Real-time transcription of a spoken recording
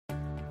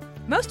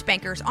Most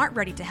bankers aren't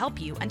ready to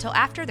help you until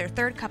after their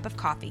third cup of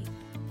coffee.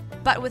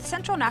 But with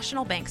Central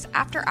National Bank's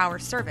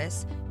after-hours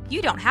service,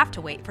 you don't have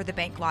to wait for the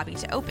bank lobby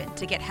to open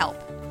to get help.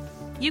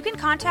 You can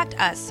contact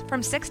us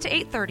from 6 to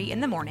 8:30 in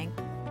the morning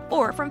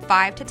or from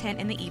 5 to 10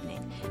 in the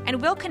evening,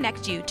 and we'll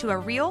connect you to a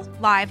real,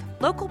 live,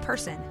 local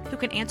person who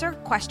can answer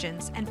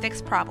questions and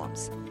fix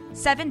problems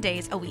 7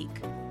 days a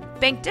week.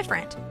 Bank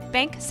different.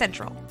 Bank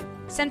Central.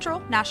 Central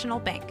National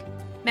Bank.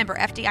 Member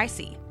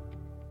FDIC.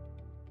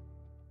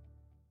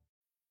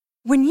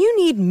 When you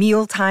need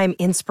mealtime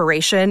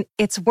inspiration,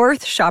 it's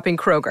worth shopping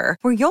Kroger,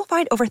 where you'll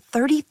find over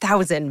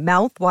 30,000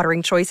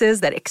 mouth-watering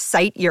choices that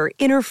excite your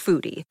inner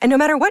foodie. And no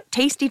matter what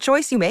tasty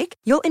choice you make,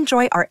 you'll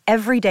enjoy our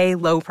everyday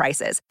low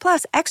prices,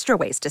 plus extra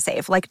ways to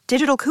save, like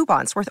digital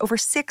coupons worth over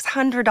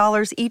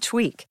 $600 each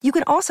week. You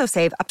can also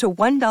save up to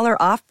 $1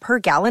 off per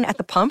gallon at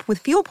the pump with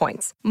fuel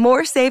points.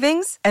 More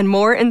savings and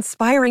more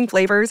inspiring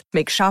flavors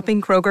make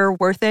shopping Kroger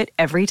worth it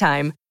every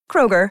time.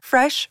 Kroger,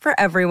 fresh for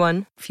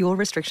everyone. Fuel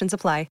restrictions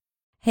apply.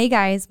 Hey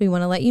guys, we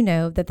want to let you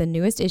know that the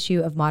newest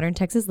issue of Modern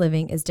Texas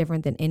Living is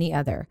different than any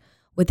other,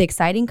 with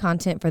exciting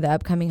content for the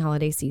upcoming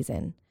holiday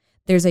season.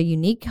 There's a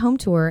unique home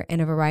tour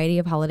and a variety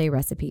of holiday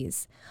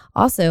recipes.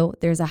 Also,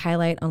 there's a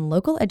highlight on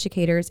local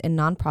educators and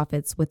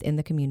nonprofits within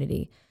the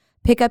community.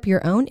 Pick up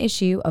your own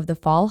issue of the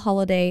fall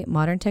holiday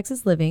Modern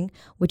Texas Living,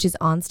 which is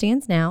on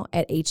stands now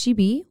at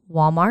H-E-B,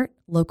 Walmart,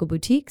 local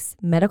boutiques,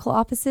 medical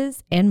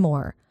offices, and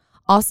more.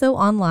 Also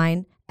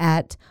online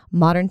at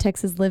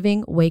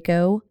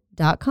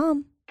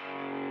moderntexaslivingwaco.com.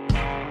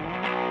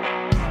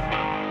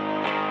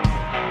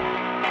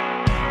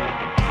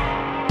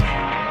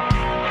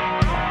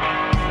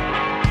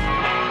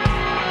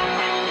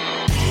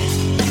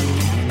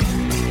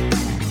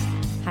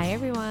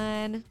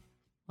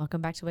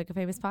 Welcome back to Waco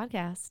Famous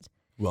Podcast.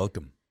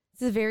 Welcome.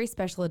 This is a very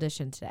special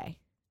edition today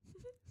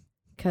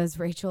because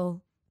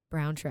Rachel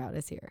Brown Trout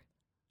is here.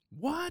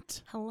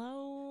 What?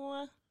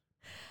 Hello.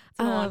 It's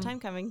been a long time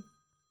coming.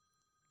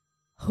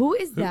 Who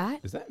is that?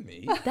 Is that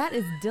me? That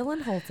is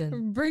Dylan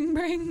Holton. Bring,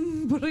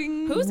 bring.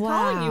 Who's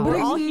calling you? We're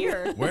all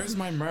here. Where's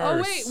my merch?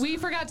 Oh wait, we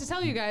forgot to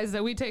tell you guys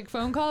that we take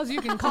phone calls. You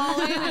can call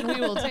in and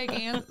we will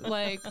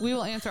we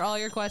will answer all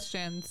your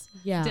questions.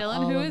 Yeah,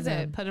 Dylan, who is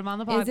it? Put him on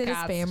the podcast. Is it a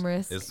spam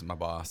risk? It's my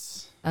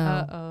boss.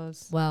 Uh-oh.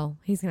 Well,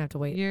 he's gonna have to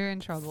wait. You're in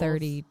trouble.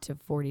 30 to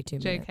 42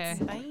 minutes.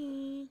 JK. Bye.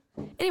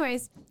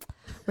 Anyways,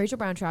 Rachel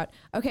Brown Trout.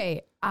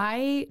 Okay,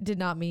 I did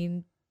not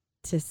mean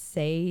to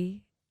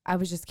say. I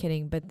was just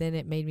kidding, but then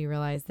it made me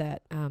realize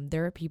that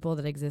there are people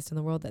that exist in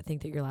the world that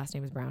think that your last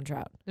name is Brown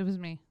Trout. It was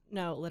me.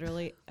 No,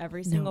 literally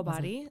every single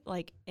body,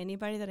 like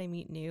anybody that I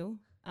meet new,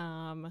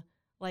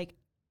 like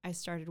I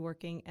started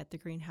working at the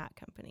Green Hat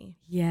Company.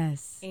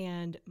 Yes.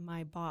 And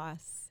my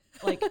boss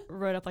like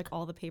wrote up like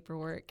all the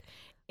paperwork.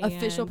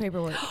 Official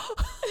paperwork.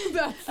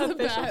 That's the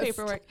official best.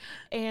 paperwork.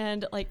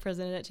 And like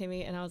presented it to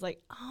me and I was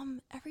like,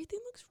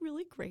 everything looks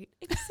really great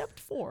except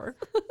for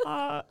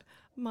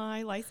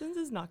my license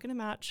is not going to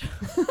match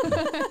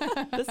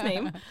this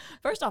name.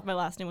 First off, my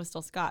last name was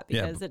still Scott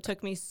because it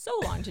took me so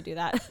long to do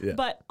that. Yeah.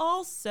 But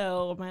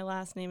also, my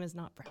last name is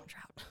not Brown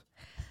Trout.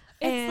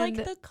 It's like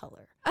the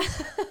color.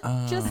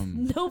 Just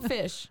no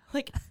fish.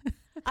 Like,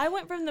 I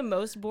went from the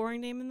most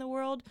boring name in the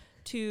world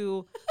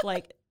to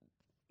like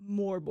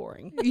more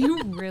boring.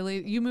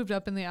 You moved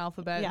up in the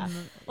alphabet. Yeah. And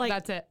like,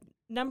 that's it.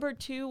 Number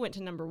 2 went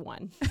to number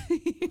 1.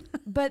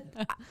 But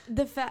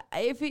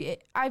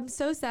I'm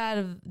so sad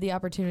of the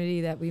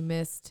opportunity that we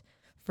missed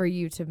for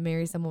you to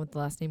marry someone with the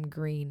last name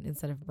Green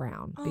instead of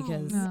Brown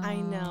because I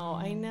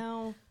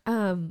know.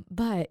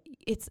 But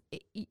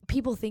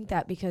people think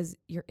that because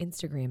your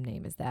Instagram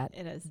name is that.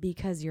 It is.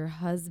 Because your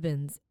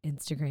husband's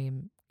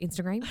Instagram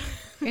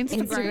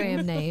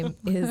name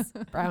is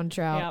Brown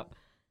Trout. Yep.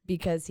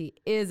 Because he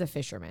is a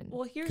fisherman.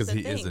 Well, here's the thing.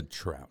 Because he is a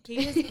trout. He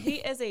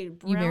is a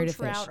brown married a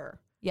trouter.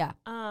 Yeah.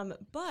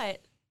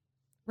 But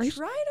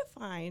Rachel, try to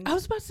find. I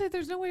was about to say,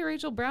 there's no way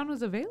Rachel Brown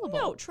was available.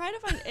 No, try to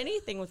find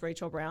anything with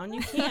Rachel Brown. You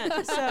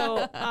can't.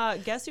 So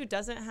guess who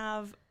doesn't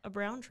have a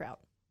brown trout?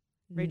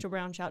 Rachel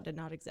Brown Trout did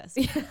not exist.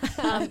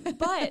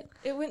 But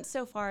it went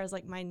so far as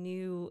like my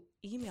new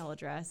email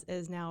address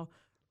is now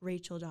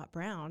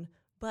Rachel.Brown.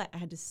 But I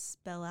had to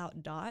spell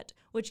out dot,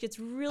 which gets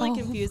really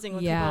confusing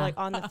when people are like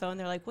on the phone.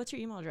 They're like, what's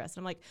your email address? And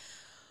I'm like,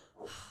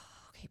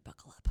 okay,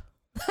 buckle up.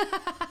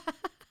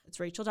 It's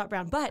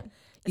Rachel.Brown, but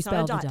it's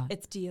not a dot.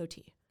 It's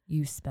D-O-T.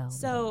 You spell.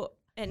 So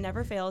it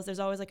never fails. There's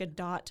always like a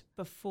dot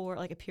before,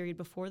 like a period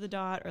before the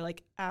dot, or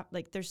like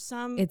there's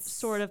some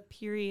sort of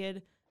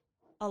period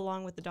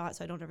along with the dot,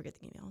 so I don't ever get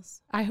the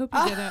emails. I hope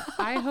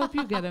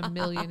you get a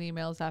million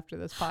emails after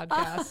this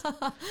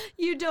podcast.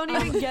 You don't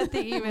even get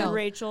the email.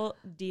 Rachel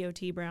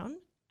D-O-T-Brown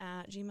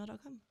at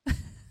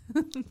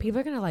gmail.com.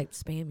 People are gonna like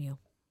spam you,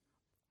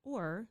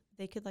 or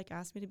they could like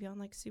ask me to be on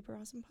like super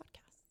awesome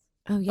podcasts.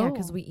 Oh yeah,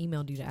 because we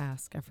emailed you to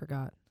ask. I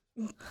forgot.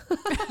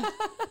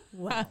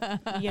 Well,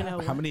 you know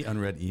How what? many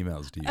unread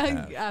emails do you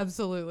have?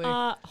 Absolutely.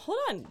 Hold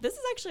on. This is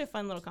actually a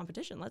fun little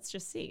competition. Let's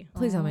just see.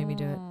 Please don't make me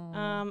do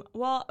it.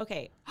 Well,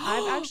 okay.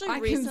 I've actually I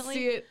recently. can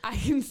see it. I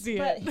can see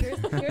But it. here's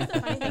the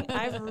funny thing.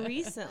 I've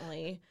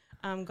recently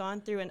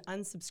gone through and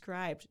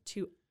unsubscribed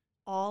to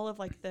all of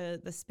like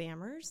the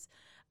spammers,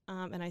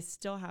 and I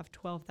still have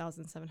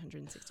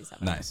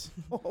 12,767. Nice.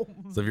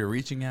 So if you're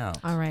reaching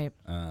out, All right.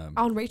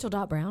 On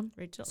Rachel.Brown.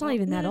 Rachel, It's not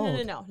even that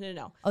old.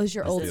 No. Oh, it's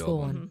your That's old the school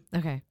old one.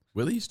 Okay.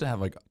 Willie used to have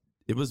like,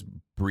 it was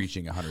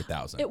breaching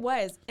 100,000. It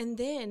was, and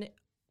then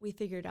we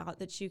figured out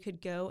that you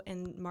could go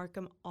and mark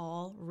them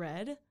all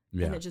red,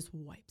 Yeah. and it just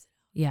wipes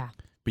it Yeah.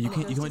 But you and it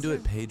can goes you can only to do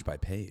it zero. page by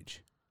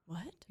page. out.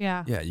 What?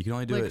 Yeah. Yeah, you can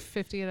only do Like it.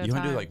 50 at a You can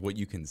time. only do like what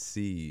you can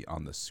see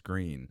on the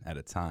screen at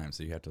a time.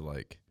 So you have to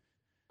like.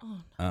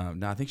 Oh,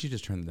 No, I think she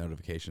just turned the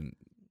notification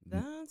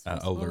that's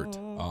alert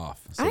so-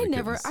 off. So I we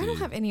never, couldn't I don't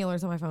see. have any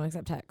alerts on my phone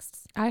except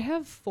texts. I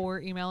have 4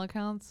 email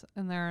accounts,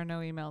 and there are no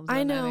emails I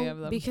in any know of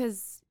them.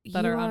 because you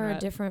that are are a unread.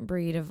 different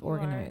breed of You are.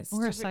 organized.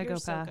 We're a Stupid, you're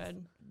so psychopath.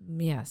 good.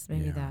 Yes,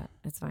 maybe Yeah. that.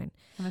 It's fine.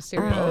 I'm a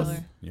serial Both,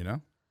 killer. you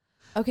know,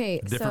 Okay,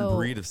 different so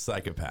breed of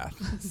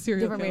psychopath.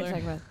 Serial different breed of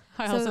killer. psychopath.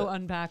 I So- also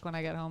unpack when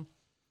I get home.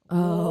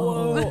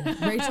 Oh,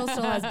 Rachel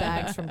still has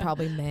bags from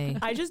probably May.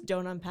 I just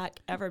don't unpack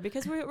ever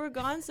because we're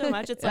gone so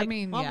much. It's I like,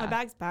 mean, well, yeah. my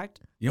bag's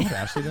packed. You know what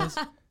Ashley does?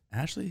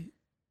 Ashley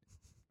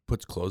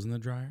puts clothes in the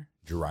dryer,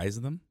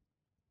 dries them,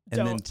 and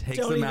then Don't- takes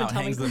don't them even out, tell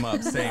me. hangs them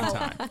up, same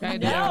time. I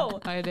do. No.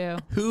 I do.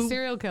 Who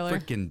Serial killer.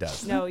 freaking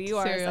does? No, you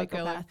are a Serial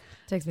killer. psychopath.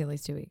 Takes me at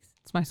least 2 weeks.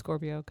 It's my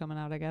Scorpio coming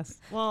out, I guess.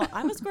 Well,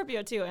 I'm a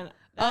Scorpio too, and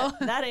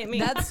that ain't me.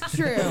 That's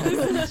true.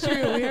 It's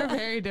true. We are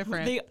very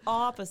different. the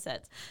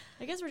opposite.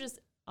 I guess we're just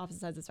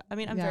opposite sides of the. I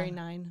mean, I'm Yeah. very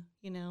 9.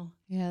 You know,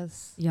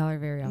 Yes. Y'all are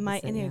very opposite. my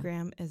yeah.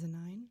 Enneagram is a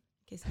 9. In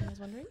case anyone was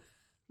wondering.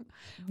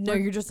 No,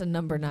 you're just a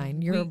number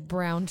 9. You're a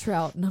brown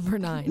trout number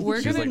 9. We're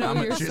She's gonna like, know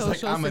I'm your she's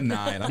social. like, I'm a sec-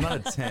 9. I'm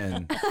not a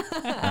 10.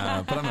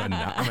 But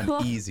I'm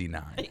an easy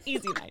 9.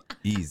 Easy 9.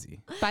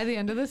 Easy. By the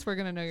end of this, we're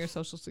gonna know your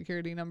social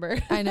security number.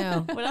 I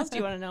know. What else do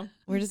you want to know?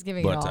 We're just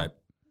giving it Blood all. type.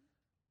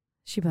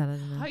 She probably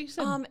doesn't I know. thought you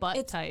said butt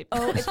it's, type.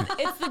 Oh,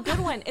 it's the good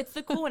one. It's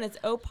the cool one. It's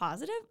O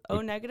positive,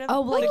 O negative.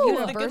 Oh, like the good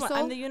one. universal?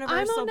 I'm the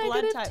universal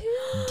blood type.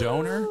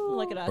 Donor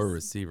Look at us. or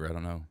receiver? I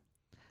don't know.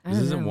 I This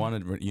don't isn't know. one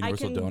a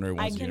universal donor, I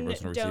one's a can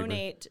universal receiver.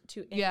 donate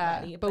to Yeah,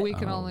 anybody. but we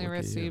can Oh, only look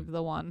at you. receive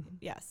the one.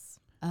 Yes.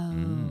 Oh.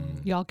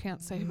 Mm. Y'all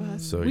can't save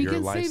us. So we your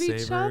can save each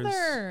lifesavers-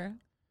 other.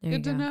 There you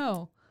Good to go.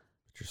 know.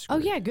 You're Oh,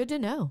 screwed. yeah. Good to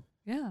know.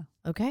 Yeah.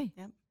 Okay.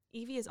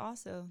 Evie is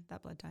also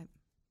that blood type.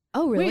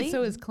 Oh, really? Wait,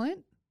 so is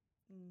Clint?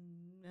 No,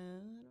 I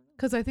don't know.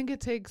 Because I think it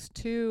takes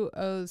 2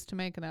 O's to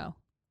make an O.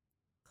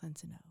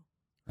 Clint's a no.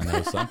 I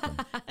know something.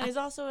 And he's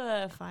also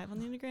a 5 on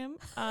the Enneagram.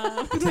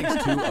 It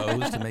takes 2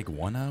 O's to make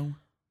 1 O?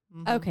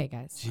 Okay,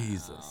 guys.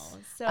 Jesus.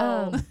 So,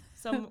 Um.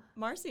 so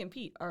Marcy and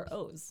Pete are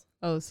O's.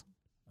 O's.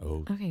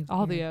 Oh. Okay.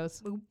 All the weird.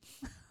 O's.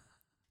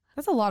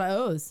 That's a lot of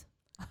O's.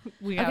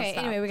 We gotta Okay.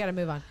 stop. Anyway, we got to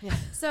move on. Yeah.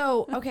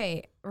 So,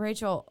 okay,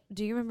 Rachel,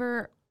 do you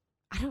remember?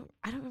 I don't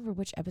remember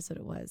which episode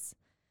it was.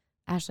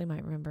 Ashley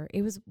might remember.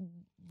 It was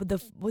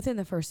within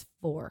the first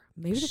 4,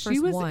 maybe the She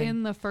first was one.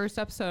 in the first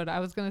episode. I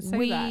was going to say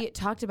we that.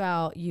 talked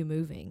about you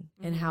moving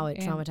and how it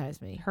And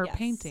traumatized me. Her Yes.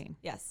 painting.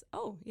 Yes.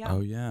 Oh, yeah.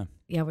 Oh, yeah.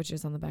 Yeah, which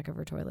is on the back of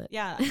her toilet.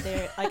 Yeah.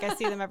 They're like, I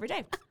see them every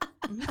day.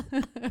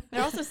 Mhm.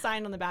 They're also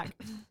signed on the back.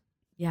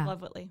 Yeah.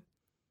 Love Whitley.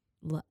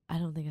 I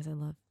don't think I said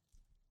love.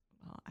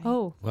 Well,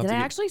 Oh. We'll have Did to I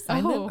get- actually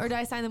sign them, Oh. or did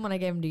I sign them when I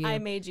gave them to you? I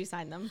made you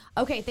sign them.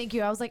 Okay, thank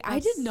you. I was like, I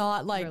did That's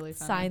not like really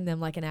funny. sign them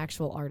like an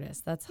actual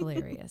artist. That's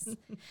hilarious.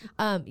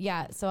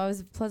 Yeah. So I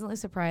was pleasantly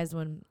surprised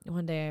when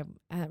one day I'm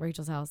at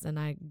Rachel's house and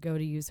I go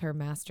to use her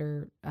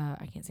master.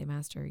 I can't say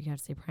master. You have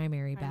to say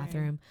primary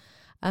bathroom.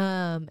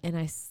 And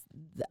I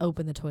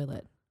open the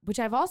toilet, which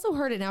I've also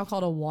heard it now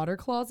called a water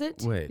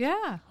closet. Wait.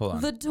 Yeah. Hold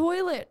on. The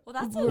toilet. Well,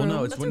 that's a, room.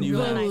 no, it's that's when a you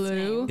really have- nice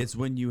Lou. name. It's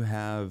when you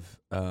have,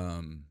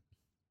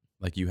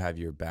 like you have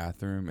your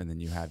bathroom and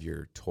then you have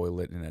your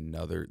toilet in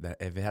another, that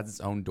if it has its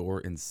own door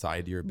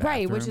inside your bathroom.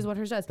 Right, which is what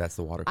hers does. That's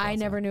the water closet. I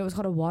never knew it was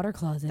called a water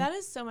closet. That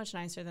is so much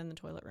nicer than the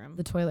toilet room.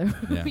 the toilet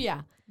room. Yeah.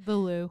 Yeah. The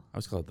Lou. I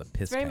was called the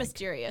piss It's very tank.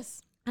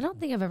 mysterious. I don't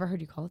think I've ever heard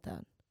you call it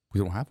that.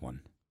 We don't have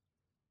one.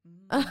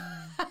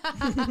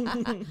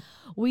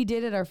 We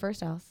did at our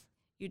first house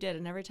You did.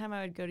 And every time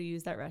I would go to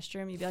use that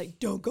restroom, you'd be like,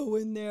 don't go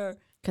in there.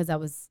 because that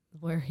was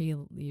where he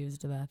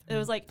used the bathroom. It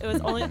was like, it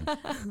was only,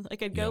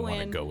 like I'd You go don't want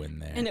to in. go in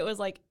there. And it was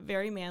like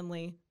very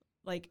manly.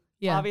 Like,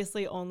 Yeah.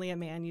 obviously only a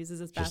man uses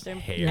this Just bathroom.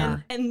 hair. Yeah.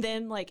 And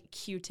then like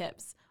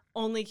Q-tips.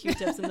 Only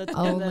Q-tips in the,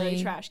 Only in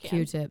the trash can.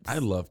 Q-tips. I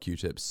love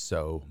Q-tips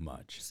so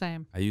much.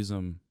 Same. I use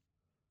them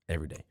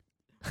every day,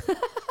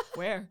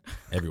 Where?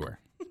 everywhere,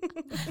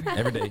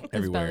 every day, His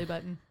everywhere, belly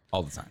button.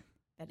 all the time.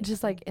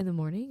 Just like in the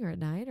morning or at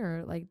night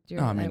or like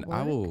during No, I mean, at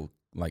I work? will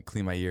like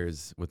clean my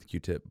ears with a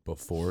Q-tip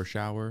before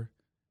shower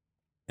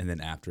and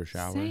then after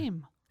shower.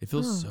 Same. It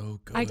feels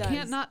so good. I does.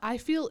 can't not. I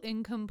feel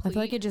incomplete. I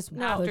feel like it just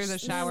No, after the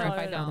shower no, if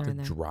I no, no. don't. the in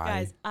there. dry.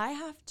 Guys, I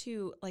have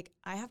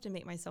to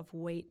make myself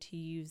wait to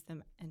use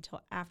them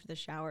until after the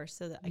shower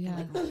so that I can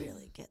like Yeah.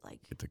 really get like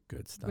Get the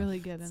good stuff. Really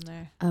get in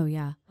there. Oh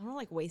yeah. I don't want to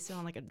like waste it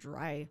on like a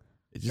dry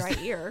It just,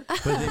 ear.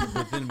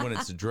 but then when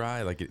it's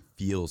dry, like it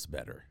feels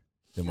better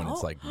than when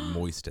it's No. like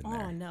moist in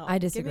there. Oh no, I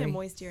Give me disagree. a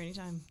moist ear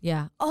anytime.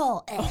 Yeah.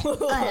 Oh.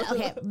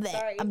 Okay.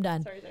 Sorry, I'm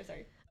done.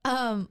 Sorry.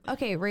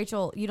 Okay,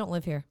 Rachel, you don't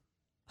live here.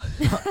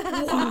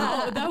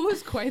 Wow, that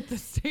was quite the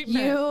statement.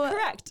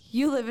 Correct.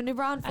 You live in New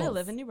Braunfels. I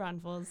live in New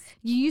Braunfels.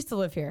 You used to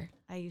live here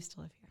I used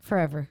to live here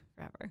forever,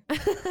 forever,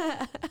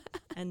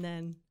 and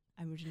then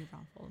I moved to New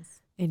Braunfels.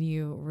 and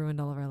you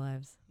ruined all of our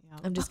lives. Yeah.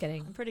 I'm just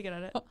kidding. I'm pretty good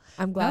at it.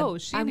 I'm glad. No,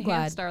 she I'm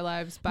enhanced glad. our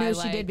lives by No, she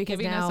like did because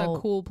giving us a now-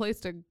 cool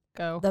place to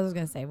go. That was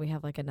gonna say we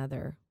have like a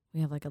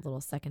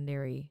little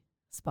secondary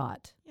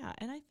spot. Yeah,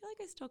 and I feel like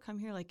I still come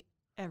here like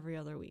every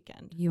other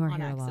weekend. You are on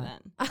here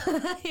accident. a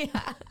lot.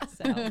 Yeah.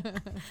 So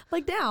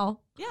Like now.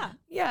 yeah,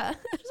 Yeah.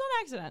 just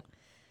on accident.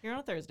 Here on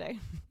a Thursday.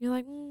 You're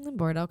like, I'm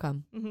bored. I'll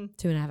come. Mm-hmm.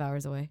 2.5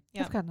 hours away.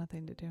 Yeah, I've got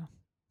nothing to do.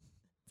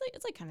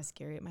 it's like kind of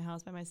scary at my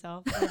house by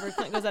myself. Whenever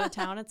Clint goes out of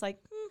town, it's like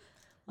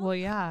Well,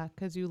 yeah,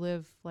 because you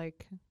live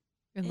like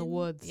in the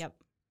woods. Yep,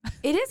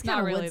 It is Not kind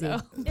of really woodsy.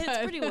 though. it's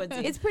pretty woodsy.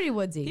 It's pretty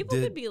woodsy. People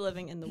Did- could be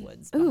living in the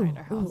woods Ooh, behind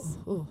our house.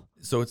 ooh, ooh.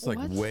 So it's like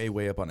What?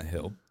 way up on a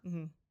hill.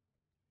 Mm-hmm.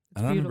 I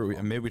don't remember.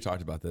 beautiful. Maybe we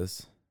talked about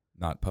this,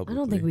 not I publicly.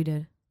 don't think we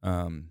did.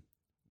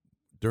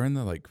 During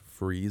the like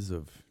freeze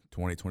of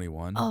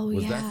 2021. Oh,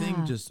 was that thing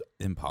yeah. just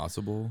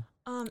impossible?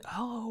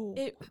 Oh,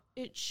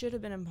 It should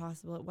have been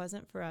impossible. It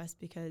wasn't for us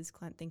because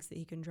Clint thinks that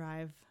he can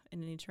drive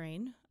in any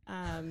terrain.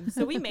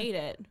 So we made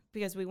it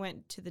because we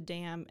went to the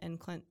dam and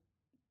Clint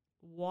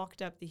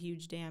walked up the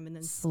huge dam and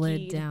then Slid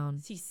skied. down.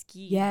 He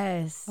skied.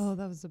 Yes. oh,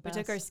 that was the We best.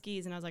 took our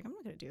skis and I was like, I'm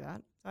not going to do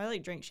that. So I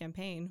like drank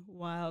champagne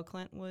while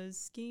Clint was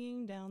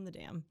skiing down the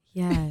dam.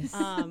 Yes.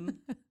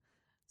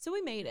 So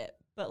we made it,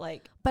 but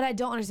like But I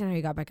don't understand how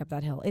you got back up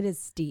that hill. It is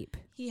steep.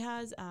 he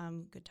has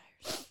good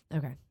tires.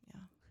 Okay.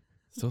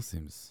 Still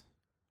seems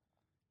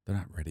they're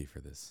not ready for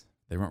this.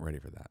 They weren't ready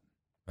for that.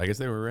 I guess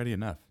they were ready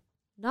enough.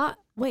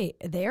 Wait,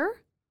 there?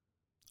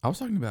 I was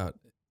talking about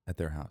at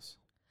their house.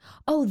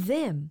 Oh,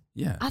 them.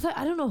 Yeah. I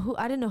didn't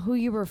know who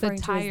you were the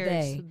referring to as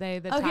tires. they.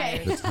 The Okay.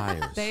 The tires.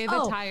 tires. They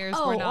the tires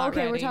were not okay,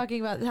 ready. we're talking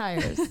about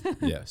tires.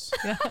 Yes.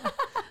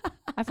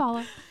 I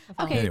follow.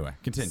 Okay. Anyway,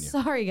 continue.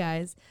 Sorry,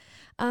 guys.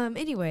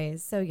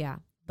 Anyways, so yeah.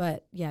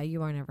 But yeah,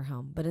 you are never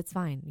home. But it's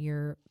fine.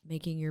 You're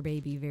making your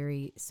baby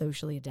very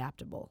socially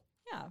adaptable.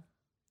 Yeah.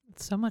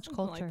 So much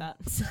Something culture. like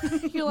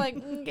that. You're like,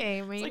 okay,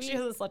 It's maybe. like she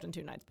hasn't slept in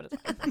 2 nights, but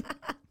it's fine.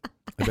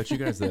 I bet you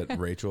guys that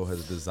Rachel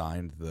has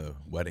designed the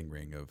wedding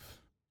ring of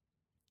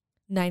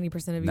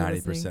 90% of you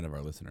 90% listening. of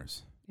our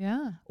listeners.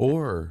 Yeah.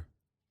 Or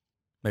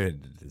maybe I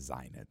didn't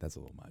design it. That's a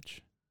little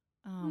much.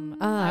 I don't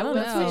would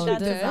know. say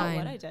that's Design. about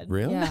what I did.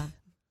 Really? Yeah.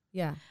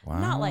 Yeah. Wow.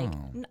 Not like,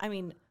 I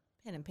mean,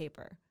 pen and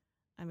paper.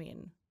 I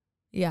mean,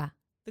 Yeah.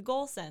 the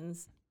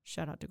Golsons,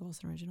 shout out to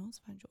Golson Originals,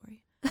 fine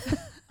jewelry,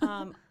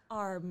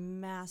 are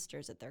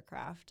masters at their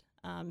craft.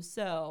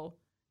 So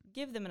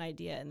give them an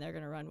idea and they're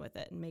going to run with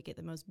it and make it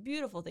the most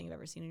beautiful thing you've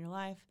ever seen in your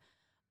life.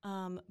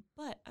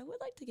 But I would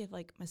like to give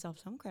like myself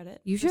some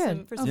credit. You for should.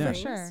 some, for some Yeah. rings,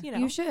 sure. you know.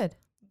 You should.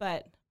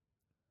 But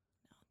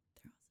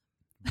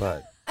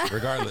But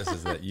regardless,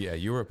 is that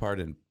you were a part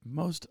in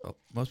most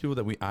people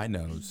that I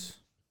know's.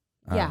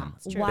 Yeah.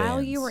 true.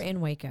 While you bands. were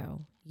in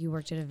Waco, you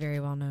worked at a very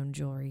well-known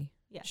jewelry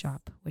yes.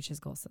 shop, which is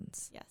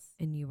Golson's. Yes.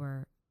 And you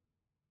were,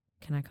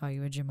 can I call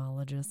you a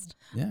gemologist?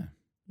 Yeah.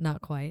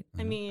 Not quite.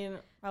 I mean,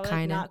 probably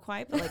Kinda. like not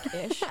quite, but like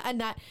ish.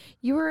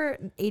 You were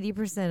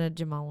 80% a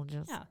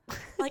gemologist. Yeah.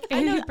 Like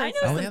I know I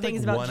some only have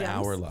things like about 1 gems.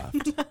 hour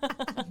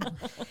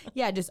left.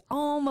 Yeah, just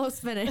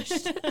almost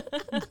finished.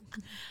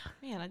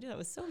 Man, I do that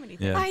with so many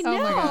things. Yeah. I Oh my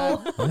know.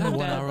 God. I only have I'm 1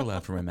 dead. hour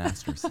left for my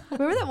master's.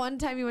 Remember that one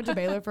time you went to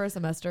Baylor for a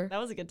semester? That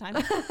was a good time.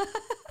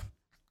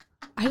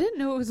 I didn't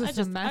know it was a I just-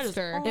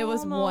 semester. It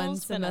was one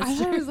almost finished. I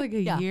thought it was like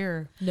a Yeah.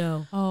 year.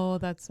 No. Oh,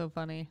 that's so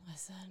funny.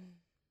 Listen,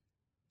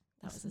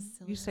 that was a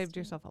silly. You saved mistake.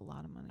 yourself a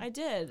lot of money. I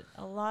did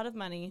a lot of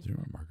money. Is there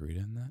more margarita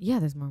in that? Yeah,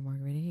 there's more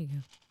margarita. Here you go.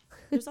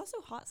 There's also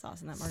hot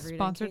sauce in that margarita. in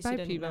Sponsored case by you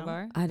didn't Piva know.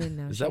 Bar. I didn't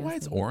know. Is She that why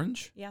asked it's me.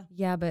 orange? Yeah.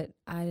 Yeah, but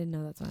I didn't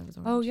know that's why it was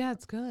orange. Oh yeah,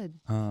 it's good.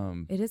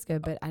 It is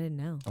good, but I didn't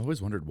know. I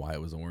always wondered why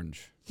it was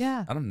orange.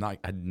 Yeah.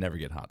 I'd never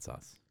get hot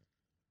sauce.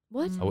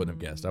 What? Mm. I wouldn't have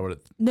guessed. I would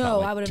have.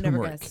 No, I would have never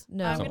turmeric. guessed.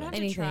 No, I'm gonna have to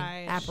anything.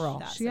 try Aperol.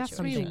 that She asked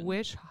me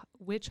situation.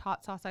 which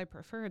hot sauce I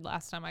preferred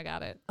last time I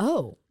got it.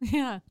 Oh.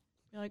 Yeah.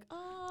 You're like,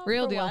 oh,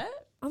 Real for deal.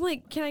 What? I'm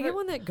like, can I get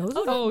one that goes with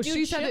it? Oh, do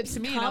she said it chips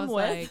to me, and I come was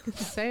with? like,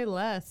 "Say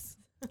less."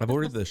 I've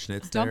ordered the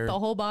schnitz Dump there the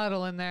whole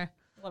bottle in there.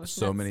 Love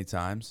so schnitz. many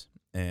times,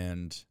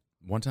 and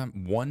one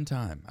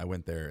time I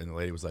went there, and the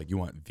lady was like, "You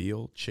want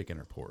veal, chicken,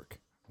 or pork?"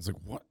 I was like,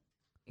 "What?"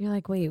 You're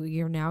like, wait,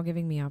 you're now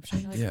giving me You're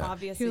options? like, Yeah.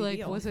 obviously You're like,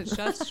 veal. was it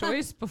Chef's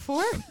Choice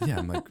before? Yeah,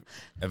 I'm like,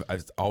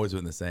 I've always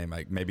been the same.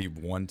 Like maybe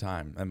one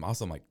time. I'm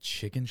like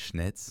chicken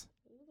schnitz.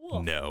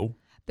 Woof. No,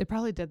 They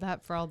probably did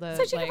that for all the It's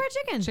a chicken like, fried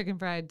chicken. chicken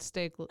fried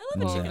steak. love a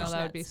Well, chicken no,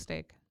 that would be schnitz.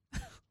 steak.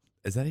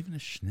 Is that even a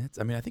schnitz?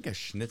 I mean, I think a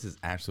schnitz is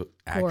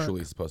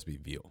actually supposed to be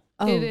veal.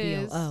 Oh, It veal.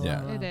 is. Oh,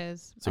 Yeah. wow. It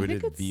is. So I we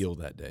think did it's veal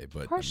that day,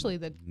 but partially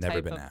the never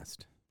type been of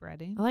asked.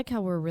 breading. I like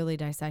how we're really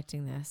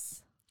dissecting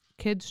this.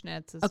 Kid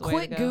schnitz is A the way to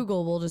quick go.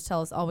 Google will just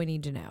tell us all we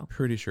need to know.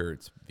 Pretty sure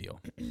it's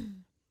veal.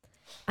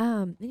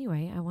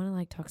 Anyway, I want to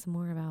like talk some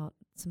more about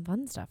some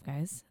fun stuff,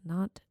 guys.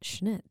 Not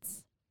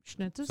schnitz.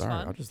 Schnitz is Sorry,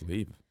 fun. I'll just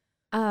leave.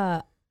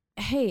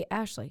 Hey,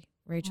 Ashley,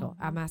 Rachel,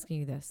 I'm asking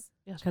you this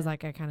Yes, because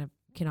like I kind of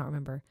cannot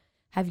remember.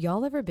 Have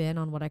y'all ever been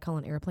on what I call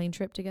an airplane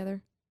trip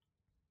together?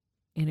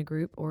 In a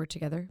group or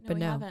together? No, but we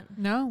no. haven't.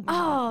 No.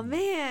 Oh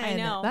man. I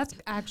know. That's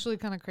actually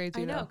kind of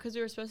crazy. I know, though. because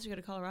we were supposed to go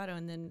to Colorado,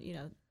 and then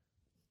I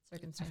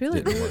circumstances. feel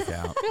like Didn't work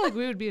out. I feel like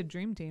we would be a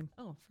dream team.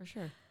 Oh, for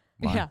sure,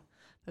 Why? Yeah,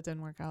 that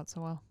didn't work out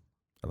so well.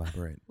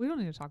 Elaborate. We don't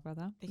need to talk about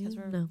that. because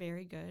we're No.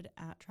 very good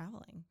at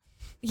traveling,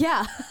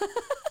 Yeah.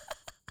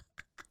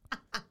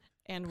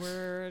 and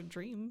we're a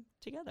dream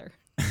together.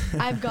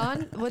 I've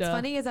gone what's Duh.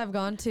 funny is I've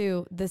gone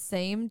to the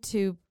same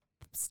 2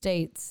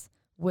 states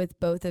with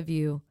both of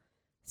you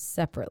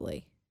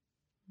separately.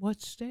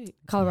 What state?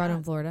 Colorado Yeah.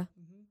 and Florida.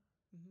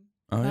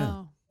 Oh,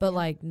 yeah. But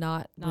like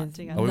not Not with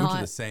together. Oh, we went to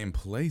not the same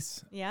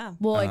place Yeah.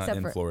 well except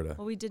in for Florida.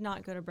 Well, we did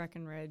not go to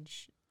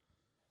Breckenridge.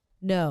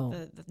 no.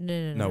 The-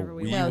 No. No, wherever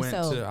we we No, went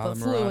so, to but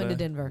flew into Alamorada.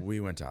 Denver. We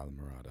went to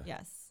Alamorada.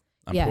 Yes.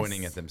 I'm Yes.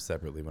 pointing at them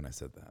separately when I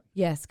said that.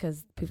 Yes,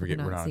 because I people forget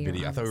cannot we're not see on your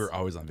video. I thought we arms. were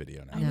always on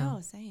video now. I No.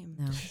 know. Same.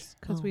 No.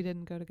 Because Oh. we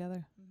didn't go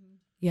together.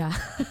 Yeah.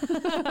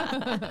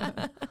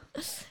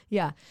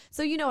 Yeah.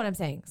 So you know what I'm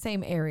saying.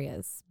 Same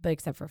areas, but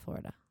except for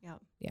Florida.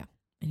 Yeah.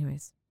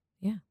 Anyways.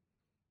 Yeah.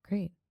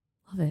 Great.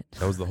 Love it.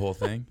 That was the whole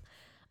thing.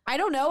 I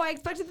don't know. I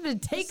expected them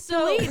to take the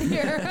So- lead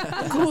here.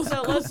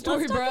 So let's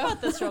talk bro.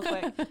 about this real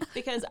quick,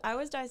 because I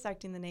was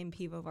dissecting the name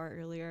Pivovar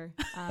earlier.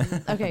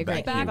 Okay, great.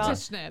 Back Back About- to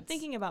schnitz.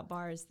 Thinking about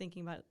bars,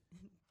 thinking about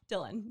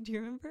Dylan. Do you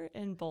remember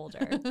in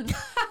Boulder?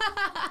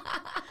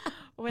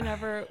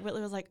 Whenever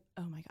Whitley was like,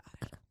 "Oh my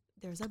gosh,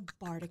 there's a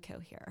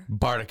Bartico here.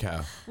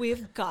 Bartico.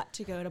 We've got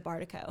to go to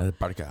Bartico."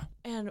 Bartico.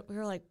 And we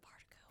were like,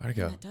 "Bartico,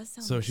 Bartico. That does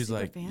sound So she's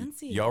super like,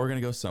 fancy." y'all were going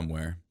to go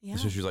somewhere. Yeah.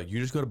 So she's like, you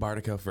just go to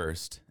Bartico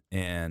first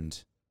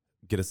and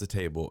get us a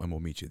table and we'll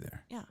meet you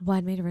there. Yeah. Well,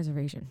 I'd made a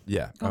reservation.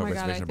 Yeah. Oh my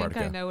god, I reservation at think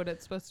I Bartico. know what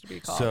it's supposed to be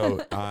called.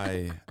 So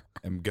I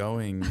am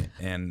going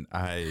and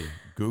I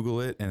Google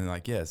it and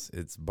like, yes,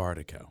 it's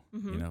Bartico.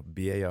 Mm-hmm. You know,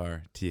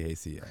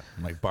 Bartaco.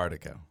 I'm like,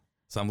 Bartico.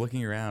 So I'm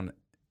looking around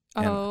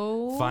and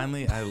oh,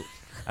 finally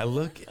I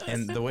look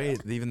and the way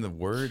even the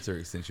words are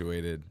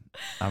accentuated,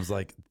 I was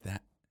like,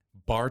 that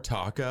bar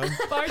taco?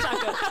 Bar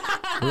taco.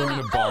 We're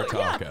going to bar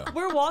Yeah. taco.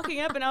 We're walking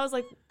up, and I was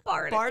like,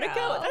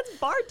 Bartico? That's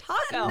bar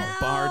taco.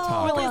 Bar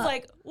taco. Willie's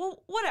like,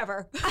 well,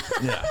 whatever.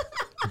 Yeah.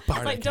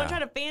 Bartico. Like, don't try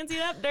to fancy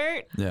it up,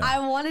 dirt. Yeah.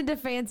 I wanted to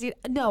fancy it.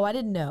 No, I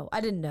didn't know.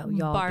 I didn't know,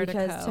 y'all.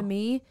 Because Bartico. to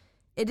me,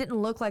 it didn't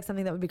look like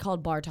something that would be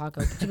called bar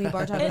taco. To me,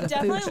 bar taco It was a food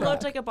definitely truck.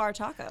 looked like a bar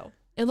taco.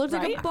 It looked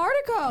like a right?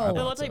 Bartico. It thought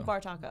looked like so.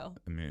 bar taco.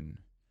 I mean,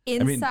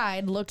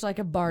 Inside looked like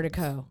a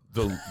Bartico.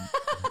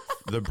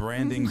 the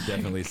branding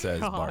definitely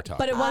says bar taco.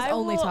 But it was I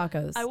only will-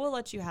 tacos. I will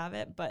let you have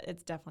it, but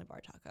it's definitely bar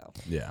taco.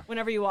 Yeah.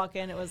 Whenever you walk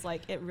in, it was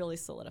like, it really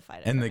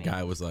solidified it. And for the me.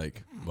 guy was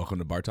like, welcome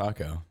to Bar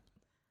Taco.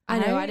 I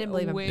know. I didn't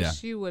believe him. wish Yeah.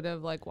 you would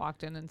have like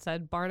walked in and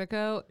said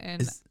Bartico,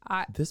 and Is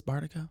I this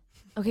Bartico?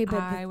 Okay,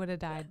 I would have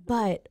died.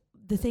 but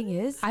the thing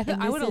is, I and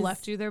this would have is-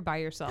 left you there by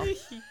yourself.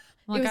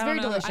 was I don't very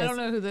know, delicious. I don't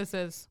know who this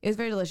is. It was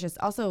very delicious.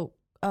 Also,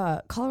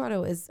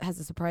 Colorado has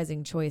a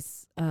surprising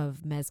choice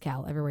of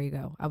mezcal everywhere you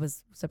go. I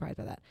was surprised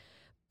by that.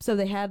 So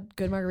they had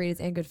good margaritas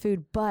and good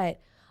food,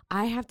 but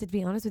I have to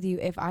be honest with you.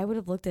 If I would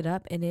have looked it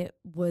up and it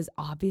was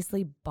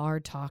obviously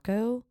Bar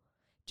Taco,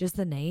 just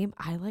the name,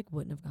 I like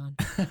wouldn't have gone.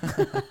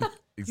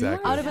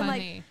 Exactly. I would have been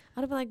like, Funny.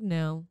 I'd have been like,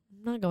 no,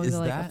 I'm not going Is to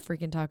like that- a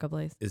freaking taco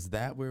place. Is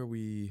that where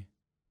we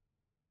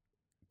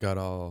got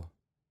all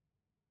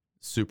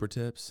super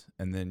tips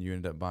and then you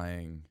ended up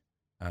buying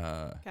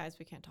Guys,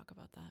 we can't talk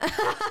about that.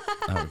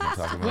 oh, we can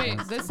talk about Wait,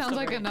 that? this sounds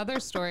like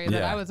another story that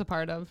Yeah. I was a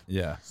part of.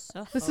 Yeah.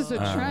 This is a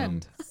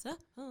trend.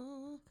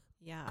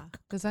 Yeah.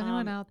 Does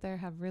anyone Um, out there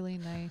have really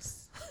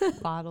nice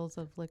bottles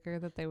of liquor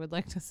that they would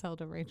like to sell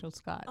to Rachel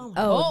Scott? Oh, my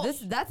Oh, God.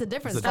 that's a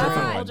different It's a story. That's a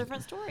different whole one.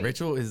 different story.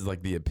 Rachel is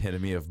like the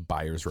epitome of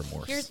buyer's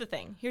remorse. Here's the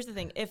thing.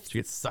 If She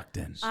gets sucked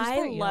in. I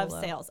very love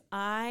YOLO. sales.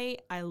 I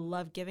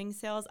love giving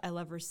sales. I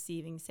love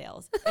receiving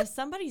sales. If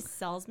somebody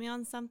sells me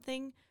on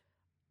something,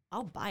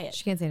 I'll buy it.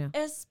 She can't say no.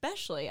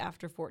 Especially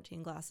after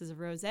 14 glasses of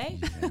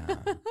rosé. Yeah.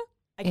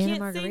 I And a can't say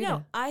margarita.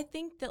 no. I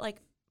think that like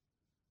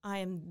I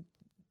am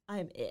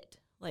it.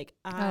 Like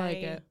I like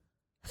it.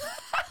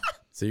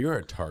 So you're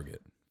a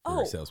target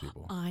for Oh,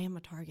 salespeople. I am a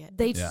target.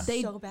 They Yeah.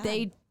 they So bad.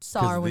 they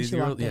saw her when these she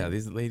girls- walked yeah, in.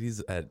 these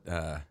ladies at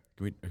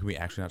can we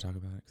actually not talk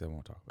about it? Because I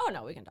won't talk about Oh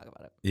no, we can talk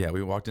about it. it. Yeah,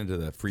 we walked into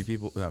the free Free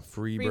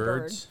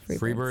birds Bird.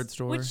 Free bird Birds.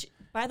 store. Which,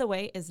 by the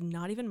way, is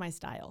not even my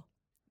style.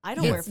 I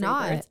don't wear It's free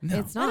not. birds. No.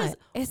 It's That not. is-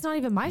 It's not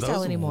even my Those style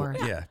w- anymore.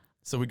 Yeah.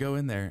 So we go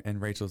in there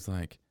and Rachel's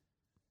like,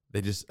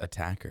 They just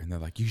attack her, and they're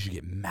like, "You should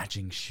get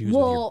matching shoes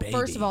Well, with your baby."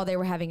 first of all, they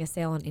were having a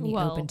sale on any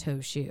Well- open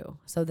toe shoe.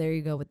 So there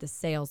you go with the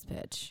sales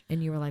pitch.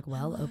 And you were like,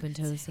 well, open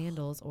toe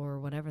sandals or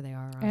whatever they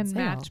are are on And sale.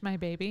 match my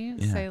baby.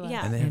 Yeah. Say less.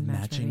 Yeah. and they have And match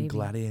my matching baby.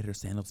 gladiator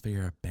sandals for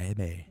your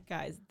baby.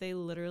 Guys, they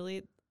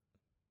literally,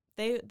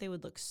 they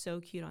would look so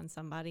cute on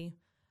somebody.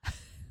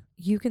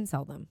 You can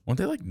sell them. Weren't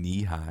they like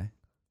knee high?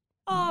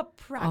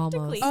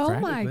 Practically. Oh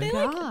Practically. my They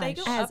gosh. like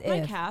they go As up my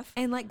if. calf.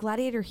 And like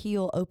gladiator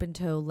heel open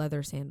toe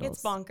leather sandals.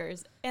 It's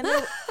bonkers, and they're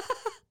I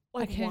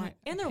like can't, white,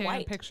 and I they're can't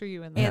white. picture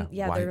you in And that.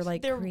 yeah, they're white.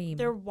 like They're cream.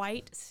 they're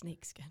white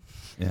snakeskin.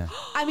 Yeah.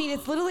 I mean,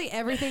 it's literally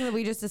everything that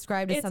we just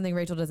described as It's- something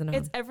Rachel doesn't own.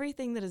 It's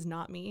everything that is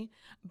not me.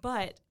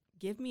 But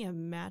give me a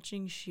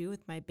matching shoe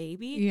with my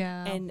baby,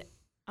 Yeah. and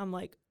I'm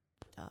like,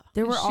 duh.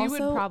 There were she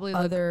also would probably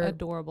look other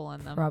adorable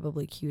in them.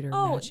 probably cuter.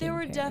 Oh, matching there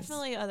were pairs.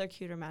 definitely other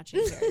cuter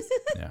matching pairs.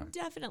 Yeah.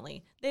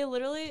 Definitely, they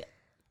literally.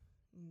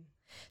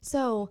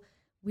 So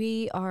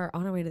we are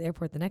on our way to the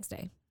airport the next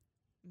day.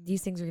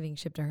 These things are getting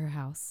shipped to her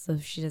house, so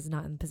she is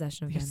not in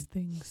possession of them. These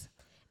things.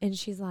 And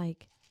she's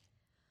like,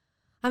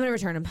 I'm going to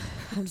return them.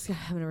 I'm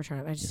going to return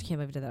them. I just can't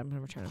move to that. I'm going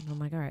to return them. I'm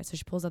like, all right. So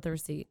she pulls out the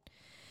receipt.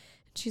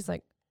 And she's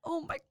like,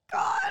 oh my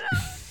God.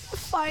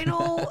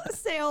 Final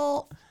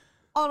sale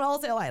on all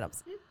sale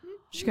items.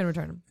 She's going to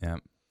return them. Yeah.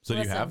 So do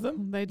you Listen. have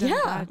them? They did.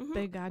 Yeah.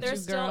 They got They're you,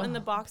 still girl. in the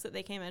box that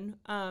they came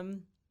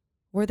in.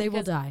 Where they will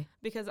Because- die.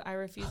 Because I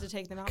refuse to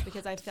take them out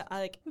because I feel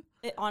like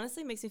it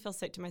honestly makes me feel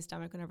sick to my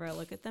stomach whenever I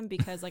look at them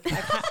because like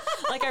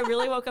I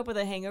really woke up with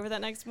a hangover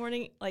that next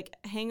morning, like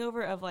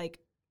hangover of like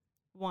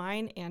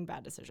wine and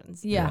bad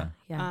decisions. Yeah.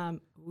 Yeah.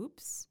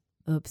 Whoops.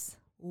 Oops.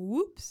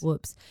 Whoops.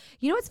 Whoops.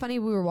 You know what's funny?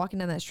 We were walking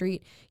down that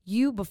street.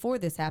 You, before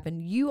this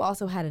happened, you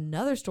also had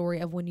another story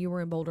of when you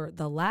were in Boulder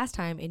the last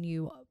time and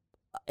you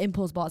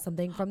impulse bought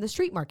something from the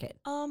street market.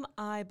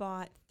 I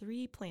bought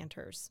 3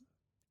 planters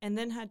and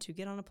then had to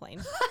get on a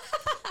plane.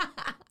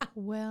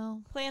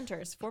 Well,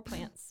 Planters, 4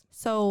 plants.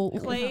 So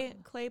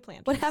Clay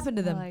planters. what happened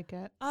to I them? like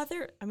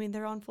it.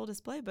 They're on full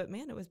display, but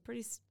man, it was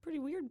pretty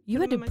weird. You putting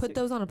had to them in my put suit.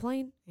 those on a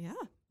plane? Yeah.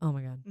 Oh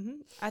my God.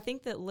 I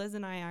think that Liz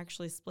and I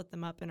actually split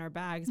them up in our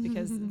bags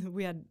because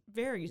we had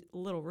very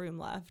little room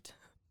left.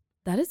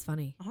 That is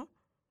funny.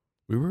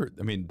 We were,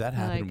 I mean, that I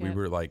happened. like We it.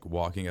 were like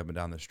walking up and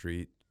down the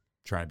street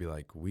trying to be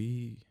like,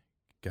 we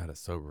got to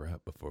sober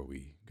up before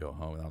we go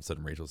home. And all of a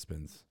sudden, Rachel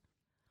spends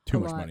too A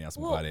much lot. money on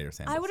some Well, gladiator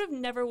sandals. I would have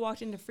never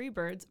walked into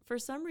Freebirds. For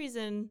some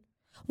reason,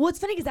 Well, it's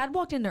funny because I'd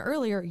walked in there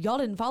earlier. Y'all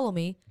didn't follow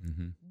me.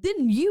 Mm-hmm.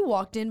 Then you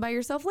walked in by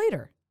yourself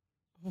later.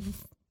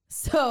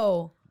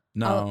 So,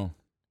 No.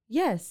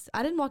 yes,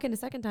 I didn't walk in a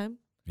second time.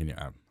 You know,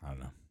 I don't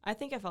know. I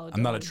think I followed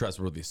I'm Dylan. not a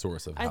trustworthy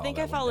source of I how think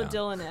that I went followed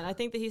down. Dylan in. I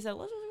think that he said,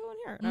 let's just go in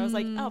here. And I was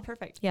like, oh,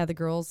 perfect. Yeah, the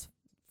girls'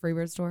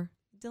 Freebird store.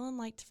 Dylan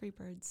liked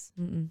Freebirds.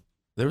 Mm-mm.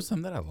 There was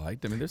some that I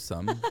liked. I mean, there's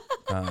some.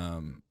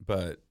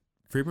 But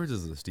Freebirds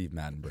is a Steve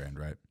Madden brand,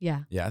 right?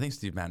 Yeah. Yeah, I think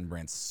Steve Madden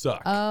brands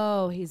suck.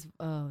 Oh,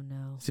 oh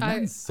no. Steve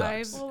Madden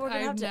sucks. Well, we're gonna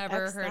have I've to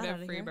never X heard that of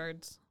outta here.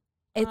 Freebirds.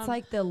 It's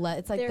like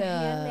it's like they're the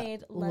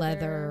handmade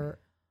leather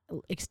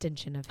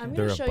extension of I'm him.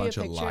 They're gonna a show bunch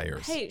you a of picture.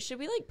 liars. Hey, should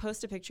we like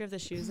post a picture of the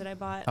shoes that I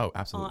bought? Oh,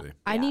 absolutely.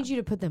 I Yeah. need you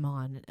to put them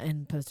on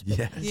and post a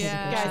picture. Yes.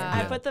 Yeah. Guys,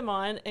 I Yeah. put them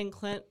on and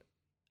Clint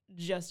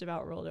just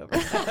about rolled over.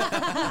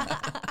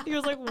 He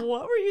was like,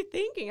 "What were you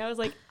thinking?" I was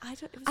like, "It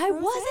was I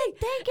Rosé. wasn't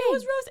thinking. It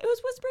was Rose. It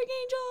was Whispering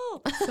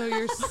Angel." So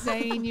you're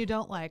saying you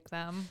don't like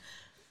them?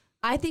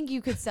 I think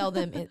you could sell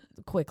them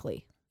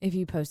quickly if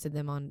you posted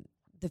them on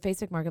the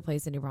Facebook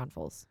Marketplace in New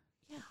Braunfels.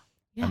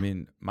 Yeah. I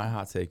mean, my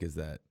hot take is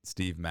that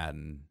Steve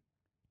Madden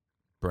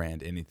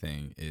brand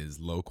anything is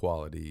low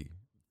quality,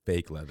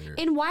 fake leather.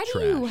 And why do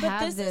trash. you But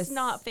have this is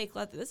not fake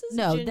leather. This is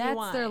No, genuine.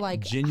 that's their like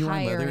Genuine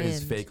higher leather end.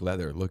 is fake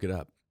leather. Look it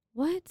up.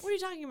 What? What are you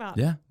talking about?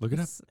 Yeah, look it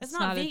up. It's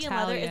not vegan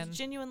leather. Italian. It's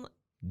genuine.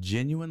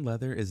 Genuine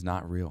leather is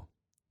not real.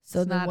 So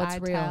It's then not what's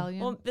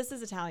Italian. Well, this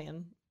is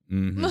Italian.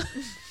 hmm real?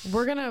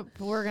 We're gonna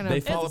They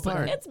fall It's,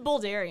 apart. it's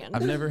Bulgarian.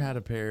 I've never had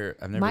a pair.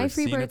 I've never my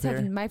seen a Freebirds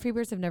pair. my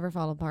Freebirds have never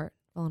fallen apart.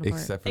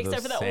 Except for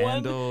Except those for that one.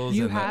 sandals.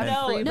 You and the- have and-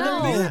 Freebirds?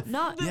 No, The-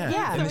 not the- yeah. And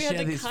that then we she had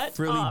had to these cut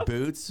frilly off.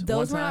 boots.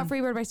 Those were one not time.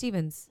 Freebird by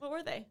Stevens. What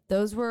were they?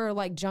 Those were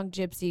like Junk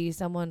Gypsy.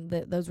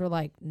 Those were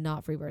like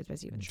not Freebirds by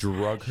Stevens.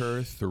 Drug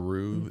her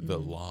through the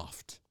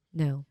loft.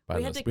 No. By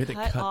We those. had We to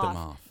had to cut them off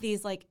off.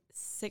 these like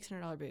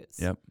 $600 boots.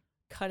 Yep.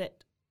 Cut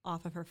it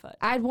off of her foot.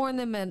 I'd worn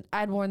them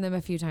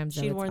a few times.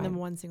 though. She'd It's worn them fine.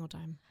 one single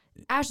time.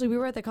 Ashley, we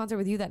were at the concert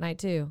with you that night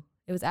too.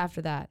 It was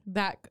after that.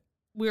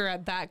 We were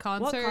at that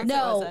concert. concert?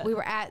 No, was it? we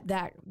were at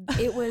that.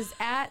 It was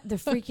at the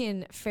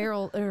freaking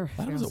Feral.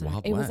 thought it was at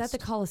Wild It was at West. the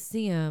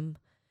Coliseum,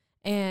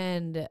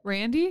 and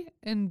Randy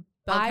in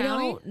Bell I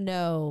County? don't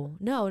know.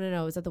 No.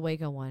 It was at the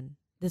Waco one.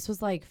 This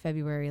was like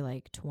February,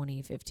 like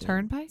 2015.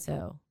 Turnpike?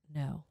 So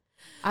no,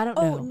 I don't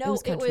Oh know. no, it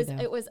was country, though.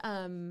 it was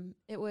William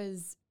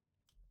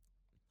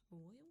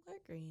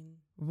Clark Green.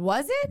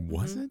 Was it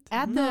Was it?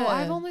 at the? No,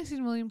 I've only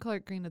seen William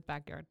Clark Green at the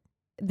backyard.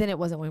 Then it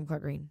wasn't William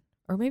Clark Green,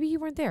 or maybe you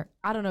weren't there.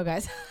 I don't know,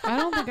 guys. I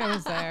don't think I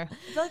was there. I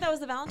feel like that was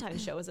the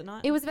Valentine's show, was it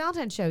not? It was a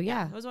Valentine's show.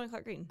 Yeah. It was William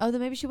Clark Green. Oh,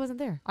 then maybe she wasn't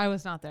there. I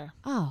was not there.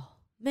 Oh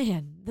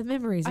Man, the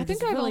memories are I think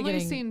just I've really only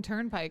getting seen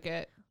Turnpike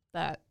at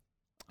that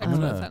I'm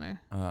expo gonna,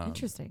 center,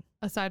 interesting.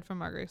 aside from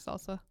Margarita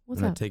Salsa. I'm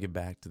What's gonna up? take it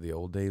back to the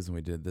old days when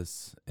we did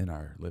this in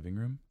our living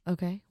room.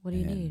 Okay, what do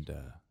you and, need?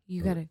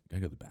 You I gotta. go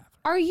to the bathroom.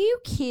 Are you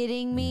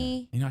kidding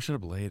me? Yeah. You know, I should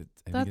have late.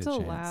 I didn't That's get a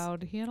chance.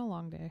 allowed. He had a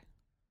long day.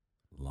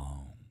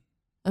 Long.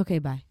 Okay,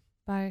 bye.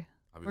 Bye.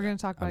 I'll be We're back. going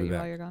to talk I'll about be you back.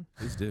 while you're gone.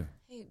 Please do.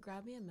 Hey,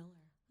 grab me a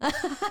Miller.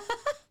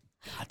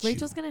 Got you.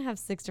 Rachel's gonna have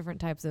 6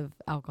 different types of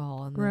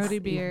alcohol in Grody this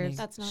beers. evening.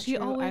 That's not She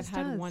true. always I've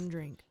had does. one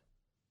drink.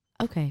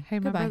 Okay. Hey,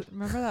 goodbye.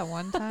 remember that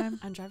one time?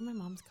 I'm driving my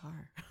mom's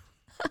car.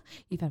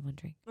 You've had one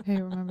drink. Hey,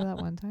 remember that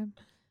one time?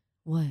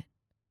 What?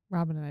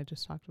 Robin and I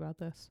just talked about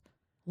this.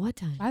 What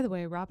time? By the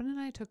way, Robin and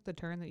I took the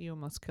turn that you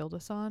almost killed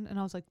us on, and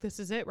I was like, "This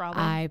is it, Robin."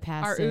 I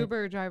passed Our it.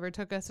 Uber driver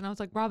took us, and I was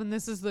like, "Robin,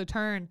 this is the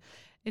turn,"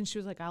 and she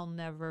was like, "I'll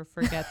never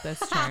forget this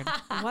turn."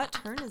 What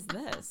turn is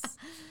this?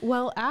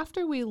 Well,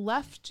 after we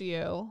left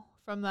you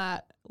from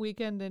that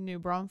weekend in New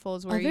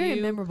Braunfels, where A very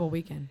you memorable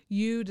weekend.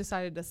 you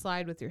decided to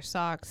slide with your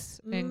socks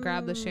and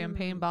grab the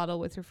champagne bottle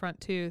with your front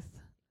tooth.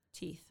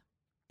 Teeth.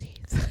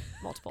 Teeth.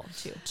 Multiple.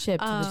 Two.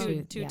 Chipped the Two-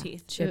 tooth. two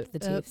teeth. Chipped the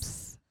teeth.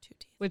 Oops. Two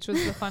teeth. Which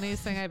was the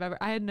funniest thing I've ever.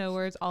 I had no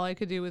words. All I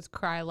could do was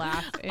cry,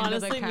 laugh into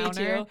Honestly, the me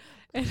counter, too.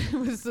 and it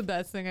was the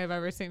best thing I've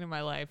ever seen in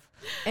my life.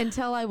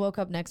 Until I woke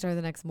up next to her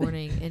the next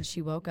morning and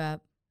she woke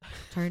up,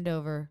 turned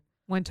over.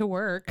 Went to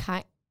work,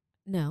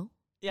 No.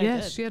 Yeah, I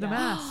Yes, did. she had a Yeah.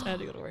 mask. I had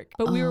to go to work.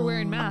 but we were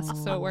wearing masks,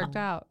 so it worked Oh.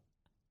 out.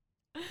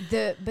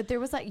 But there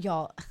was like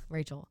y'all,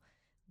 Rachel,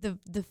 the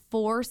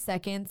 4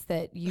 seconds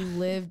that you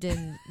lived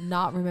in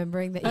not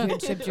remembering that you had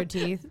chipped your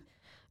teeth,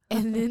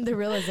 and then the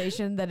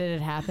realization that it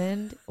had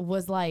happened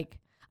was like,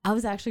 I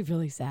was actually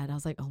really sad. I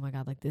was like, oh my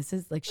God, like this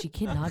is like, she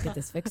cannot get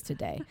this fixed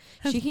today.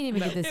 She can't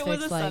even get this It was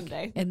fixed a like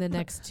Sunday. in the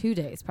next 2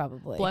 days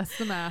probably. Bless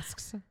the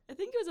masks, I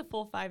think it was a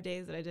full 5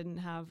 days that I didn't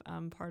have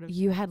part of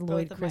You had both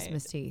Lloyd of my-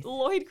 Christmas teeth.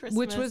 Lloyd Christmas.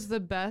 which was the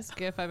best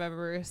gift I've ever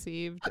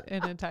received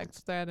in a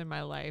text thread in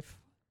my life.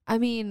 I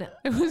mean,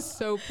 It was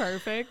so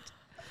perfect.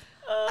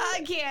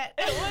 I can't.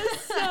 It was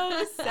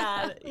so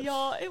sad.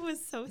 Y'all, it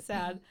was so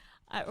sad.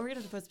 We're going to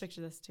have to post a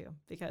picture of this too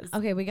because,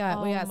 okay, we got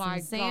Oh some my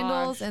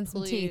sandals gosh, and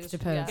some teeth to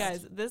please, post. yes.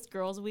 guys, this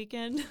girls'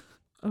 weekend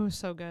It was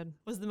so good.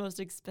 was the most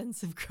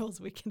expensive girls'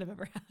 weekend I've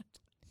ever had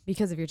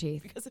Because of your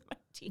teeth. because of my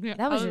teeth. Yeah,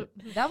 That was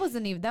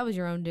that was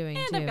your own doing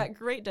And too. I've got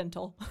great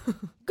dental.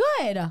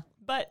 Good.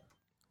 But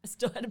I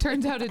still had to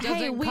Turns out it doesn't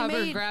Hey, we cover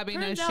made- grabbing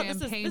a turns out this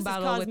is- champagne this is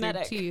bottle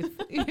cosmetic. with your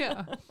teeth.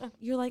 Yeah.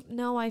 You're like,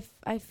 no, I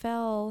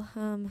fell,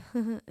 and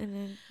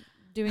then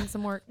doing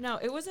some work. No,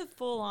 it was a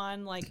full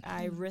on like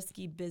I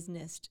risky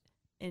businessed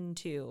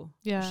into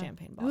Yeah. a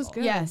champagne It bottle. was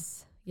good.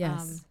 Yes,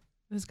 yes.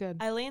 It was good.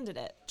 I landed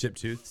it Chip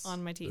tooths.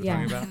 on my teeth. Yeah.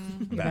 Talking about?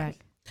 You're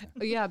Back. back.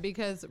 Yeah,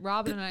 because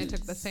Robin and I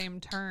took the same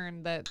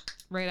turn that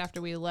right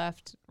after we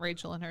left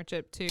Rachel and her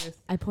chipped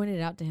tooth. I pointed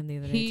it out to him the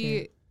other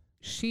day too.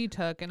 She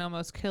took and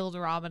almost killed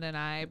Robin and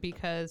I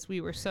because we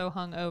were so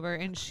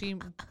hungover, and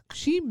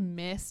she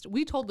missed.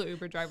 We told the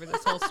Uber driver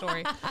this whole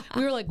story.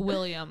 We were like,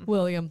 William,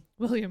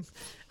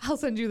 I'll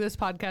send you this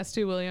podcast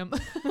too, William.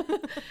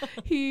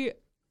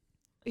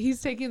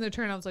 He's taking the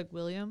turn. I was like,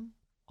 William,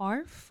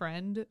 our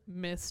friend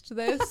missed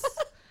this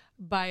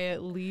by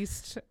at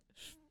least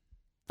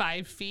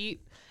 5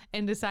 feet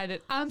and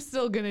decided I'm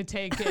still gonna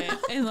take it.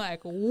 And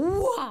like,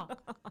 wow.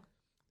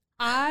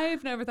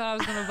 I've never thought I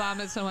was gonna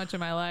vomit so much in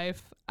my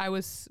life.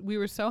 We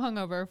were so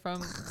hungover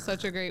from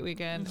such a great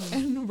weekend.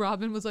 And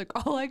Robin was like,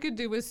 all I could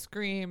do was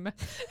scream.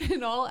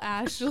 And all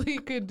Ashley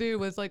could do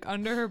was like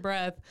under her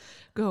breath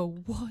go,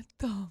 what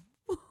the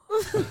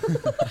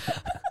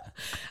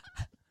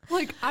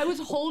like I was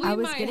holding I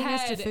was my getting head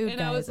us to food, and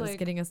guys. I was I was like,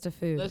 getting us to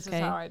food. this okay?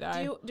 is how I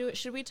die.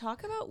 Should we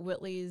talk about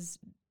Whitley's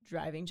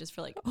driving just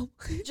for like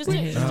just Oh,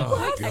 a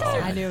God. quick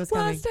excerpt? I knew it was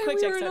coming. Last time Quick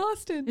we were in excerpt.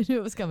 Austin. I knew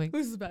it was coming. It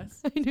was the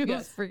best. I knew it Yes.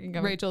 was freaking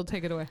coming. Rachel,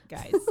 take it away.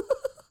 Guys,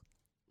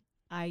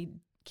 I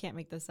can't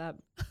make this up.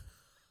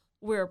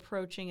 We're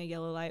approaching a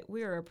yellow light.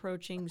 We are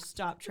approaching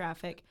stop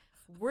traffic.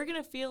 We're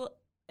gonna feel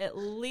at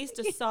least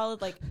a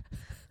solid like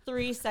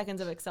 3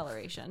 seconds of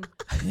acceleration.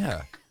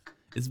 Yeah.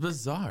 It's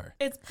bizarre.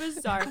 It's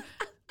bizarre.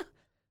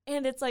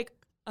 And it's like,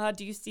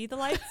 do you see the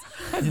lights?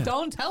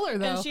 Don't tell her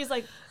though. And she's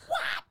like,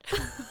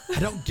 what? I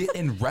don't get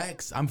in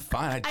wrecks. I'm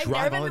fine. I I've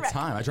drive never all been the wrecked.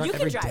 time. I drive You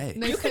can every drive.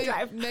 day. You can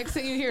drive. Next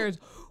thing you hear is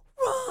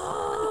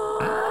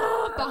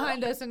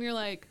behind us, and you're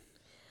like,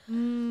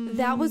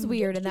 That was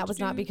weird, and that was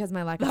not because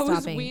my lack of That was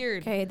stopping.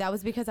 weird. Okay, that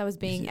was because I was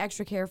being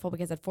extra careful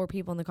because I had 4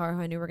 people in the car who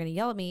I knew were going to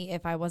yell at me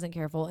if I wasn't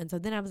careful, and so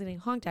then I was getting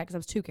honked at because I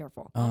was too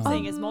careful. I'm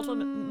saying is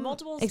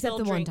multiple Except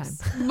spilled the one drinks.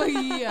 time. but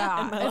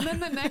yeah. And then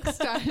the next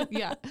time,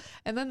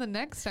 and then the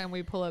next time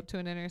we pull up to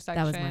an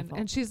intersection, fault.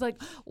 and she's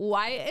like,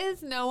 "Why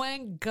is no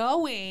one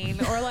going?"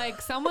 Or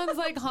like, someone's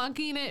like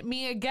honking at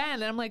me again,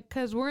 and I'm like,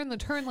 "Cause we're in the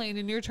turn lane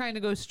and you're trying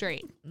to go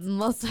straight."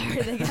 Most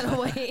sorry, they gotta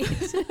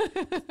wait.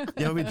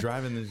 Yeah, we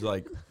drive and there's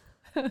like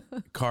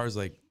cars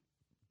like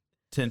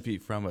 10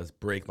 feet from us,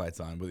 brake lights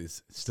on, but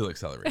he's still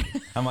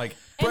accelerating. I'm like,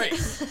 brake.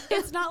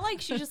 It's not like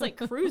she just like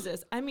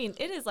cruises. I mean,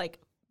 it is like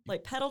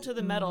like pedal to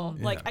the metal.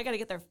 Mm. Like Yeah. I got to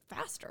get there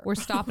faster. We're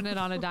stopping it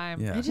on a dime.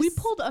 Yeah. We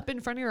pulled up in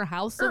front of your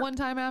house the one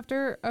time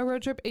after a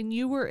road trip, and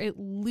you were at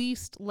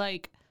least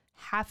like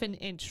half an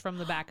inch from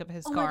the back of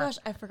his Oh car. my gosh,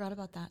 I forgot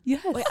about that.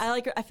 Yes. Wait,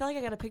 I feel like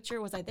I got a picture.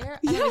 Was I there?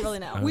 I don't really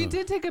know. We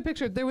did take a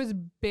picture. There was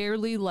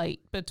barely light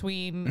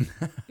between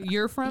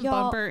your front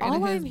Y'all, bumper and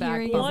all his I'm back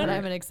hearing is bumper. that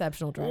I'm an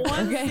exceptional driver.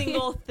 One okay?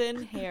 single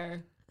thin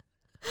hair.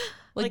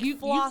 Like you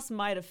floss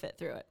might have fit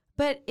through it.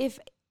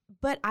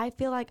 But I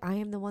feel like I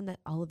am the one that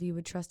all of you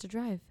would trust to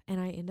drive, and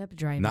I end up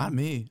driving. Not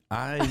me.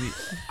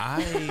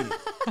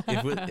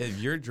 If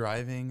you're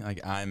driving,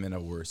 like I'm in a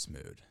worse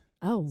mood.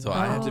 Oh, So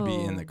I have to be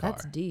in the car.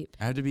 That's deep.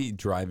 I have to be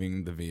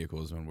driving the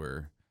vehicles when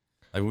we're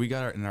like we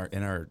got in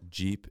our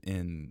Jeep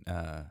in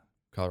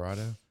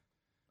Colorado.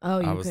 Oh,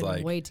 you I was couldn't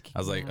like, wait to kick I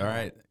was me like, out. all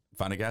right,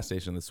 find a gas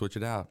station, let's switch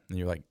it out. And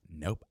you're like,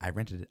 nope, I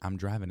rented it, I'm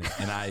driving it,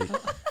 and I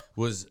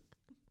was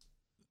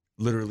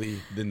literally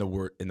in the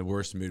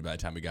worst mood by the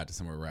time we got to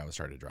somewhere where I was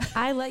starting to drive.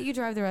 I let you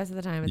drive the rest of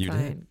the time. It's You fine.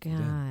 did. You did.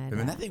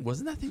 God, I mean,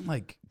 wasn't that thing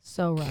like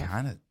so rough.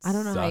 kind of? I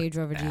don't know how you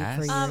drove a Jeep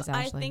for years,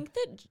 I Ashley. think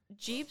that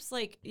Jeeps,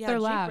 like, yeah, They're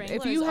Jeep loud. If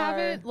you Wranglers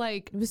haven't are-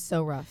 like, It was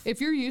so rough. if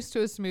you're used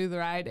to a smooth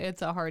ride,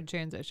 it's a hard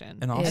transition.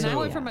 And I also-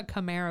 went from a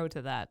Camaro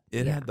to that.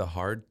 It Yeah. had the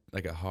hard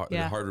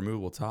Yeah.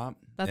 removable top.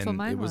 That's and what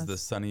mine it was was. the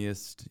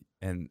sunniest,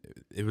 and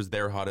it was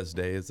their hottest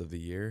days of the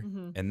year,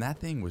 and that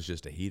thing was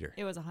just a heater.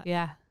 it was a hot.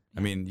 Yeah. I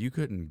mean, you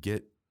couldn't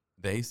get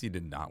the AC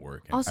did not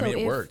work. And, Also, I mean,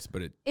 it if- worked,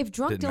 but it If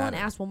drunk didn't Dylan matter.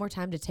 asked one more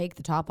time to take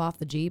the top off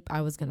the Jeep,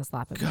 I was gonna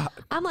slap him. God.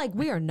 I'm like,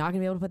 we are not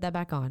gonna be able to put that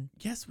back on.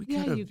 Yes, we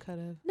Yeah, could you have. could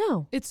have.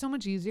 No, It's so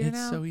much easier It's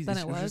now so easy. than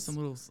It's it was. just some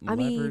little I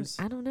mean, levers.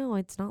 I don't know.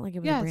 It's not like it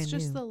was yeah, brand it's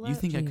just new. the left. You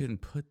think I Jeep. couldn't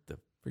put the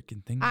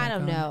freaking thing I back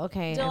don't on? know.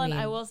 Okay, Dylan, I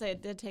I mean, will say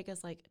it did take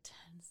us like 10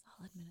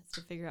 solid minutes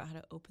to figure out how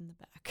to open the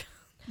back.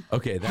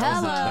 Okay,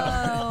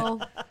 hello.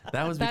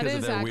 that was That because of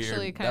is their actually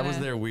weird. That was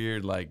kinda- their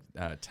weird like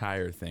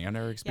tire thing. I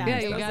never Yeah,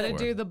 experienced you that got to before.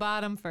 do the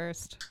bottom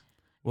first.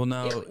 Well,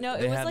 no, No,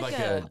 it they was had like like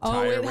a- a Oh,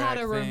 tire it had rack a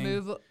thing.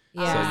 removal.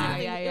 Yeah. It was Yeah,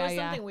 something- yeah, It yeah, was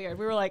yeah. something weird.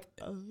 We were like,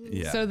 oh.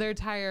 Yeah, So their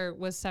tire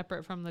was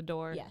separate from the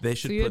door. Yes. they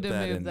should So you put had to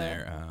that move in the-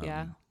 their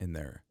yeah. in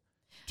their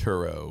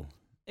Turo.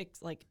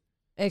 It's like,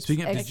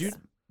 Speaking of, Ex-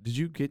 did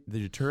your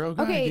Turo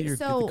guy Okay, get your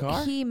so get the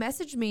car? he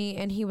messaged me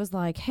and he was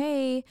like,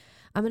 "Hey,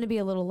 I'm gonna be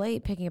a little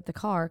late picking up the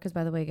car because,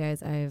 by the way,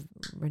 guys, I've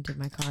rented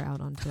my car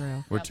out on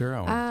Turo. We're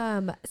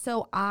Turo.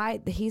 So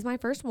he's my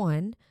first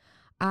one.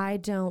 I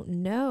don't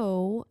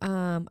know.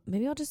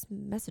 Maybe I'll just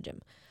message him,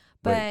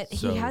 but Wait,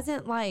 so- he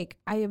hasn't like.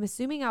 I am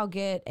assuming I'll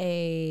get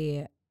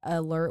a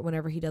alert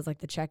whenever he does like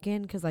the check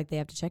in because like they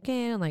have to check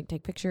in and like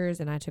take pictures,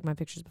 and I took my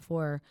pictures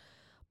before.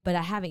 But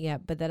I haven't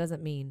yet. But that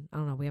doesn't mean I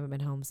don't know. We haven't been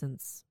home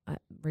since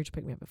Rachel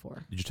picked me up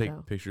before. Did you take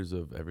so. pictures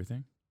of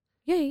everything?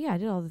 Yeah. I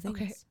did all the things.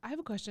 Okay, I have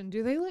a question.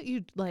 Do they let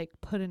you like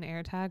put an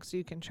air tag so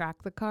you can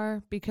track the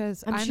car?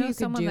 Because I'm I sure know you could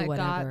someone do that got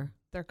whatever.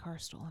 their car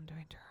stolen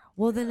during Turo.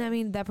 Well, then I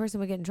mean that person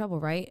would get in trouble,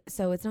 right?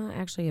 So it's not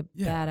actually a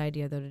Yeah. bad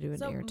idea though to do an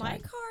so air my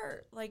tag.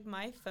 car, like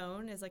my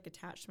phone is like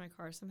attached to my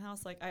car somehow.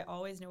 So like I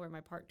always know where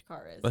my parked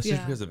car is. That's Yeah.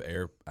 just because of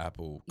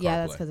Apple CarPlay. Yeah,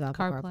 that's because of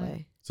Apple CarPlay.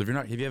 CarPlay. So if you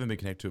haven't been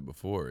connected to it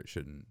before, it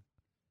shouldn't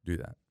do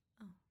that.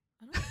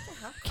 I don't think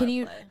I have Can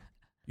you- CarPlay.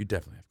 You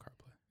definitely have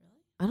CarPlay. Really?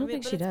 I don't mean,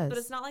 think but she it's- does. But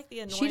it's not like the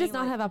annoying. She does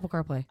not like- have Apple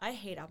CarPlay. I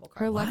hate Apple CarPlay.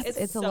 Her Lex, it's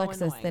a so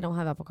Lexus. annoying. They don't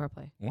have Apple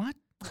CarPlay. What?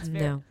 It's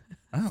very- No,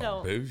 Oh,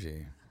 So-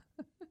 bougie.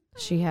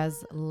 she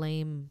has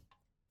lame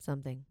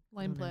something.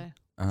 Lane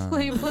I don't know.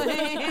 play. Lame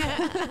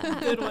play.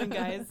 Good one,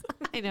 guys.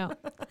 I know.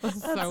 This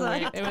is so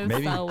witty. It was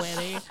Maybe- so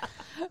witty.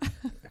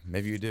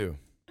 Maybe you do,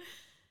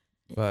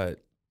 but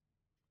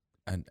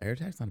an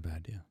AirTag's not a bad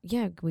idea.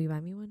 Yeah, will you buy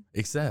me one?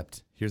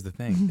 Except here's the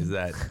thing: is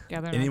that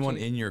Yeah, they're not anyone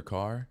cheap. in your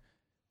car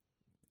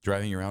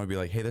driving around would be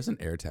like, "Hey, there's an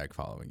AirTag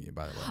following you."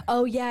 By the way,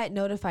 Oh yeah, it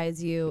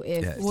notifies you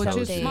if Yeah, it Which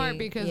tells is you. smart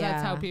because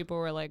that's how yeah. people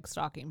were like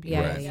stalking people.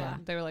 Yeah, Right. yeah.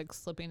 They were like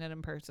slipping it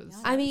in purses.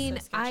 Yeah. I mean,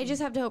 So I sketchy.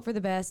 just have to hope for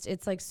the best.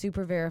 It's like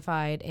super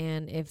verified,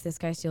 and if this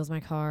guy steals my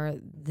car,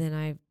 then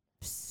I.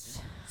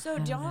 So I do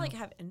don't y'all know. like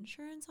have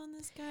insurance on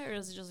this guy, or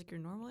is it just like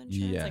your normal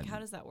insurance? Yeah. Like how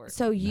does that work?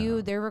 So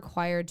No. they're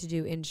required to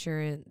do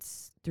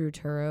insurance through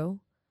Turo.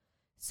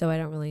 So I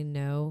don't really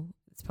know.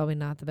 It's probably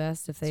not the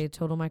best. If they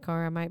total my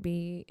car, I might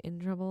be in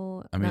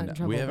trouble. I Not mean, in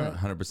trouble, we haven't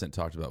but- 100%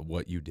 talked about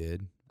what you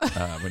did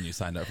when you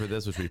signed up for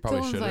this, which we probably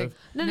Dylan's should like, have.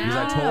 No, now no,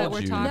 Because I no, told we're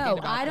you. talking No,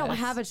 about I don't this.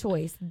 have a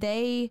choice.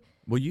 They,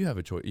 Well, you have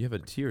a choice. You have a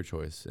tier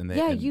choice, and they.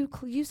 yeah, and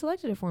you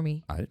selected it for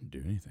me. I didn't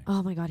do anything.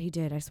 Oh my God, he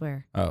did. I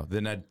swear. Oh,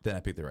 then I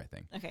picked the right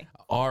thing. okay.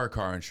 Our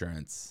car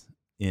insurance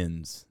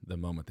ends the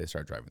moment they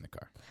start driving the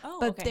car. Oh,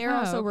 But okay. they're Oh,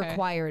 also okay.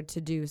 required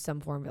to do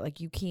some form of it. Like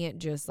you can't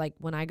just like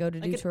when I go to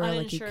do like an Turo, like you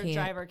uninsured can't.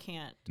 driver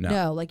can't.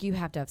 No, like you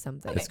have to have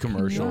something. It's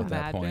commercial you at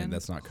that point. imagine?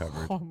 That's not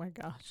covered. Oh my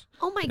gosh.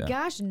 Oh my Yeah.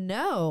 gosh, Oh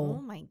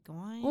no. my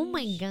gosh. Oh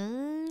my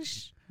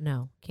gosh.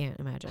 No, can't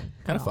imagine. Kind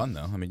at of all. fun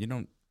though. I mean, you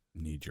don't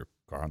need your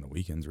car on the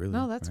weekends, really.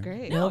 No, that's right?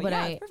 great. No, No, but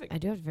yeah, it's perfect. I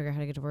do have to figure out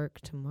how to get to work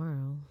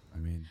tomorrow. I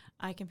mean,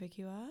 I can pick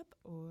you up,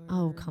 or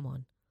Oh, come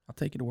on. I'll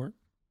take you to work.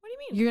 What do you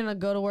mean? You're going to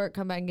go to work,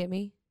 come back and get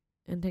me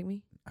and take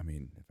me? I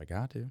mean, if I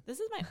got to. This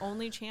is my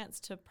only chance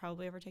to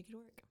probably ever take you to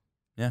work.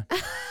 Yeah.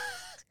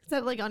 Is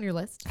that like on your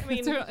list? I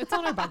mean, It's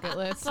on our bucket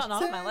list. it's not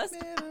on my list.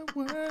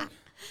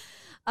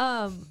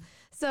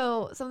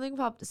 So something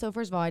popped. So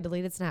first of all, I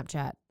deleted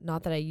Snapchat.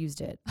 Not that I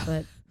used it,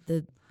 but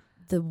the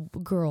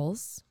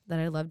girls that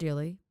I love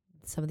dearly,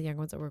 some of the young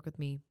ones that work with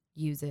me,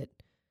 use it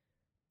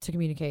to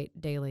communicate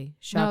daily.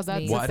 Shocks that's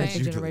me. the Why thing.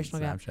 did you delete generational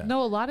gap. Snapchat?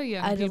 No, a lot of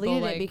young I people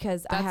deleted like it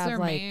because I that's have their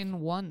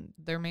like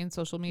their main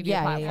social media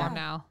Yeah, yeah, platform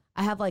yeah. now.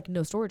 I have like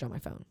no storage on my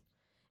phone.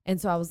 And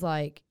so I was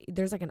like,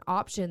 there's like an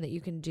option that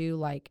you can do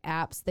like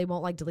apps. They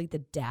won't like delete the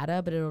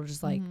data, but it'll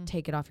just like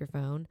take it off your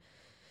phone.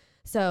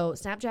 So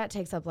Snapchat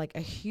takes up like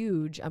a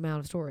huge amount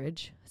of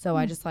storage. So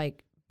I just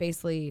like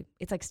basically,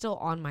 it's like still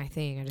on my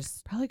thing. I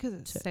just, Probably because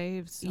it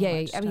saves. So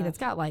yeah, much I mean, stuff. it's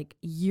got like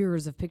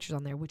years of pictures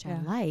on there, which Yeah.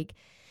 I like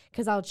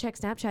because I'll check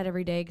Snapchat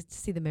every day to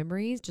see the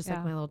memories, just like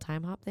Yeah. my little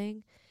time hop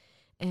thing.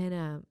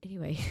 And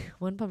anyway,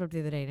 one popped up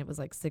the other day and it was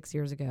like 6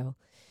 years ago.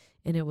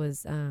 And it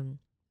was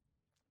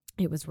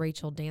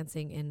Rachel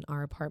dancing in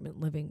our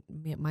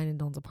mine and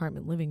Dawn's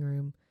apartment living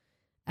room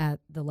at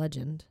the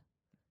Legend.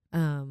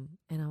 And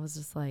I was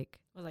just like,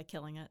 Was I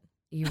killing it?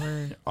 you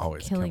were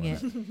Always killing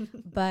it.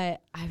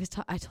 But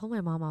I told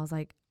my mom, I was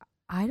like,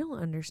 I don't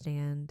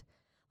understand.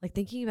 Like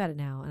thinking about it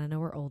now, and I know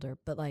we're older,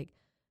 but like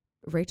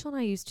Rachel and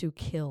I used to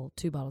kill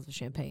 2 bottles of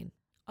champagne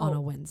on a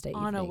Wednesday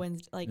On a evening.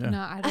 Wednesday, like Yeah. No,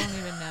 I don't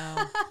even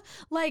know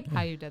Like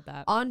how you did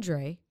that.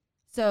 Andre.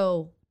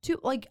 So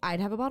I'd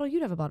have a bottle,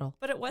 you'd have a bottle.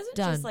 but it wasn't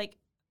Done. just like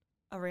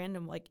a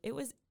random. Like it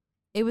was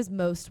It was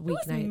most It was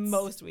weeknights.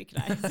 most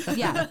weeknights.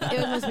 Yeah, it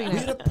was most We had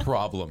weeknights. a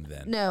problem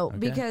then. No,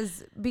 Okay.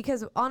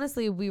 because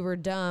honestly, we were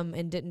dumb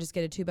and didn't just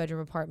get a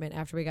 2-bedroom apartment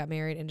after we got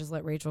married and just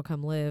let Rachel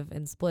come live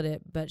and split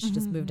it. But she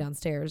just moved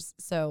downstairs,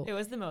 so It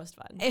was the most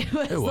fun. it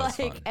was was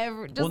like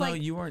fun. just Well, no,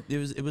 like you weren't. It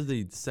was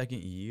the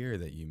second year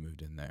that you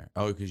moved in there.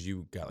 Oh, because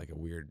you got like a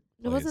weird.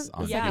 It wasn't place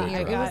on the yeah, second Beach year.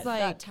 I It Road. was got like-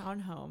 that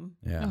townhome.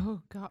 Yeah.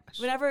 Oh gosh.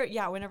 Whenever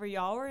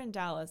y'all were in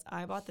Dallas,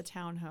 I bought the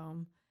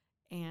townhome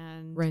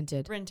and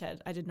rented,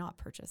 rented. I did not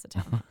purchase a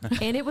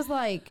townhome. and it was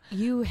like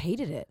you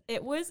hated it.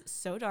 It was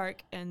so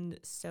dark and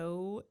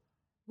so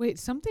Wait,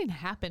 something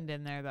happened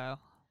in there though.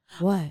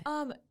 What?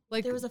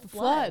 Like there was a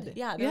flood.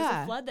 Yeah, there was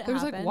a flood that there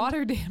was like happened.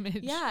 water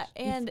damage. Yeah,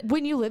 and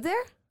When you lived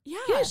there? yeah.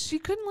 Yeah, she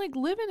couldn't like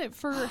live in it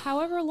for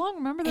however long.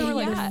 Remember there And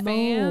were like yeah.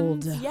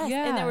 fans. mold. Yes,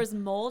 yeah. and there was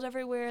mold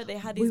everywhere. They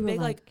had We these were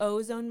big like like-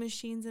 ozone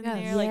machines in Yes.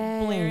 there,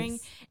 like blaring.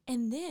 Yes.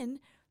 And then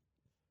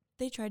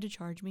they tried to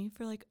charge me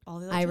for like all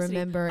the I electricity.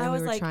 remember, and I we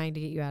was were like, trying to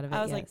get you out of it.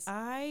 I was yes. like,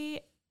 I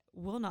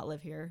will not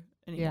live here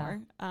anymore.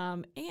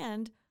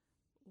 And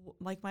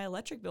like my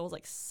electric bill was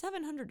like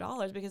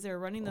 $700 because they were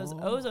running those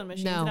ozone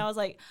machines, No. and I was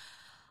like,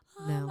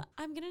 No.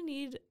 I'm gonna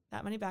need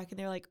that money back. And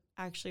they're like,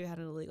 actually, you had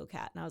an illegal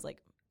cat, and I was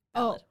like,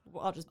 Oh. valid.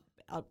 Well,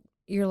 I'll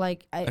you're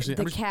like Actually,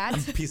 the I'm cat.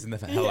 I'm piecing the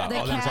hell out. The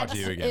I'll never talk cat to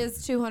you again.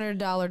 is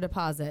 $200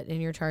 deposit,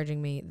 and you're charging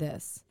me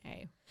this.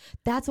 hey.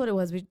 That's what it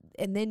was.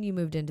 And then you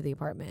moved into the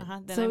apartment.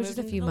 Then So I it was just moved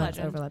a into few the months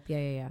Legend. overlap.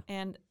 Yeah.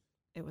 And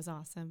it was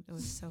awesome. It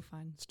was so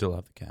fun. Still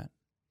have the cat.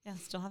 Yeah,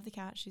 still have the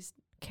cat.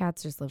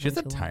 Cats just live She has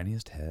way the too long.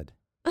 tiniest head.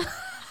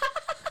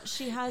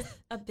 She has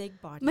a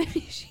big body. Maybe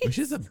she.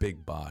 She has a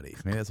big body.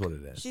 Maybe that's what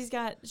it is. She's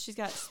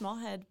got small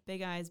head,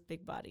 big eyes,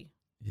 big body.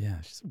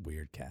 Yeah, she's a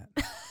weird cat.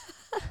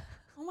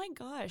 Oh my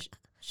gosh,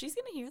 she's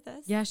gonna hear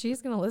this. Yeah,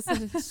 she's gonna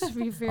listen. She'll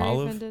be very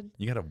Olive, offended.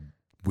 you got a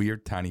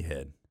weird tiny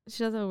head.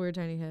 She does have a weird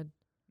tiny head.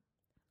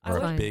 I Or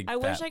wish, a big I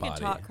wish fat I could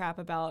body. talk crap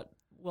about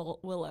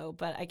Willow,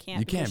 but I can't.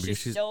 You can't because she's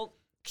she's- so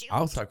cute.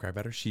 I'll talk crap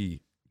at her.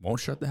 She won't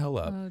shut the hell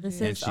up. Oh, This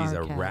geez. And is she's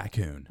our a cat,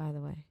 raccoon. by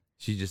the way.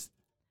 She just.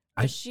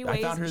 But she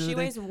I found her the other day.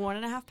 weighs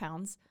 1.5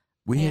 pounds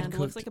We had and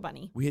cooked. looks like a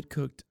bunny. We had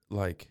cooked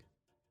like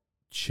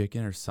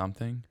chicken or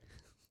something,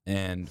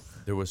 and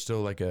there was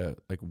still like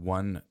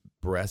one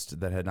breast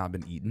that had not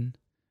been eaten.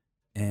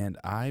 And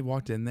I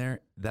walked in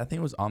there. That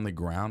thing was on the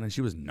ground, and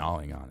she was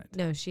gnawing on it.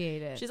 No, she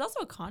ate it. She's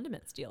also a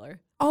condiment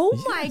stealer. Oh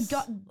Yes. my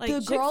god, Like the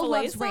girl Chick-fil-A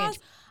loves sauce? ranch.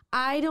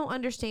 I don't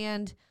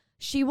understand.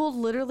 She will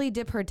literally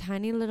dip her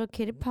tiny little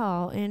kitty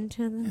paw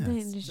into the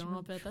Yes. thing.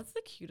 Stop it. That's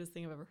the cutest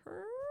thing I've ever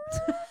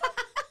heard.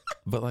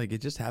 But like it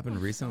just happened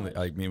recently.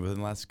 Like, I mean, within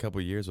the last couple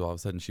of years, all of a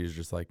sudden she was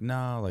just like,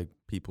 "No, like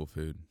people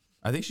food."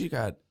 I think she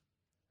got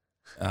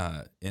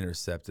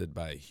intercepted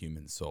by a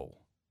human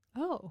soul.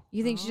 Oh.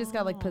 You think she just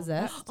got like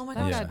possessed? Oh my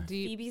That gosh, got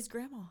deep. Phoebe's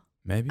grandma.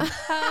 Maybe.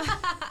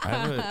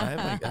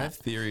 I have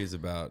theories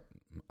about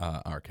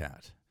our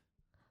cat,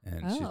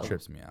 and Oh. she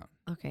trips me out.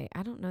 Okay,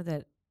 I don't know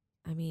that.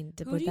 I mean,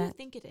 Who would do you that?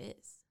 think it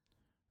is?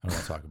 I don't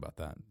want to talk about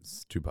that.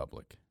 It's too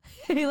public.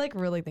 he like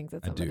really thinks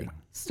it's I somebody. do.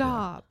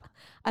 Stop.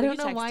 I Will don't you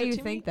know text why it you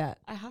to think me? that.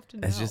 I have to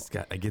know. It's just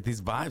I get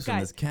these vibes from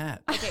Guys, this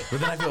cat. okay.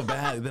 But then I feel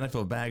bad. Then I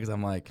feel bad because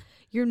I'm like,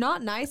 You're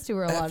not nice to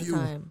her a lot F of you,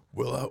 time.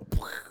 Willow.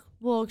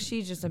 Well,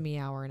 she's just a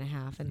meower and a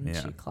half, and Yeah.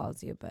 she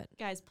claws you. But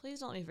Guys, please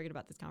don't let me forget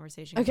about this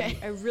conversation. 'cause Okay.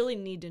 I really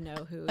need to know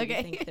who Okay.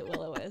 you think that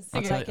Willow is.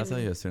 I'll, so tell, I I'll can- tell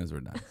you as soon as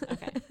we're done.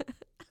 Okay.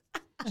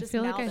 I Just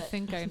feel like mouth I it.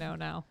 think I know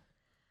now.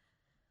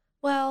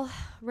 well,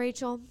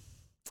 Rachel,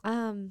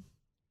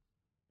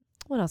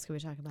 what else can we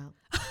talk about?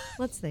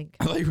 Let's think.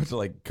 I thought you were to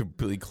like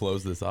completely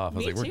close this off. I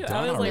was Me like, too. we're I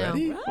done was like,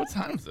 already? what? What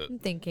time is it? I'm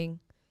thinking.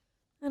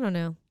 I don't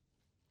know.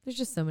 There's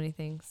just so many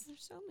things.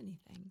 There's so many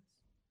things.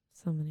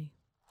 So many.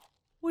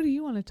 What do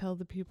you want to tell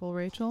the people,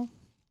 Rachel?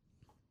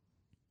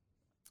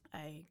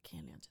 I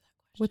can't answer that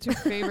question. What's your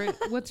favorite?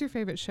 What's your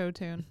favorite show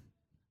tune?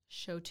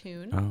 Show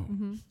tune?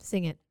 Oh.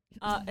 Sing it.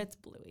 It's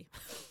Bluey.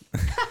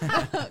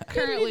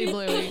 Currently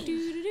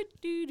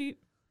Bluey.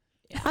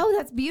 Oh,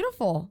 that's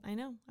beautiful. I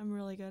know. I'm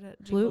really good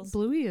at jingles.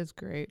 Bluey is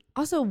great.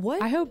 Also,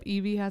 what? I hope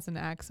Evie has an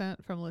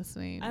accent from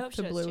listening I hope to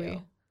she does Bluey.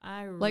 too.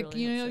 I Like,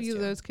 really you hope know, she does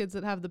too. those kids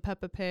that have the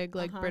Peppa Pig,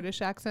 like,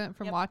 British accent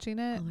from Yep. watching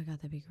it. Oh my God,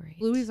 that'd be great.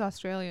 Bluey's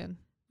Australian.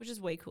 Which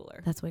is way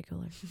cooler. That's way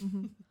cooler.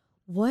 Mm-hmm.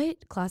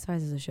 What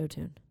classifies as a show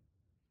tune?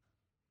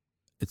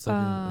 It's like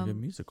a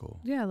musical.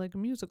 Yeah, like a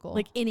musical.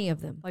 Like any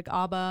of them? like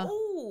ABBA.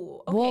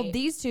 Oh, okay. Well,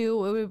 these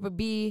two, it would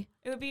be.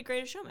 It would be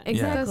Greatest Showman.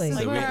 Exactly.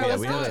 That's So where I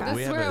was we going. have a- That's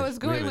we have where I a- was we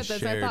going have a with this.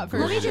 I shared thought for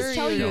Let me sure just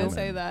tell you were you, gonna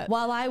say that.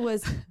 While I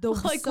was the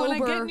Like sober,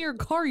 when I get in your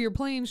car, you're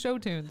playing show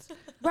tunes.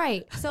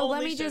 right. So let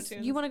Only me show just.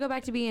 tunes. You want to go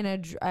back to being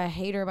a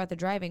hater about the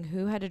driving?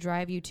 Who had to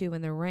drive you to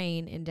in the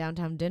rain in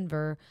downtown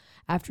Denver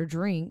after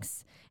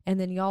drinks, and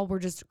then y'all were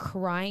just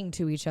crying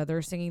to each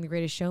other, singing The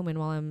Greatest Showman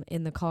while I'm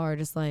in the car,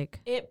 just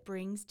like. It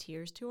brings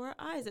tears to our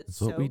eyes. It's That's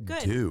so what we good.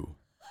 do.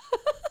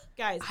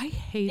 Guys, I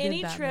hated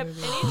any that trip,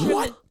 movie. any trip.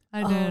 What?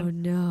 I did. Oh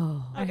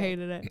no. I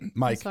hated it.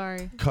 Mike, I'm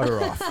sorry. cut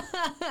her off.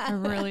 I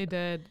really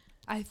did.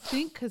 I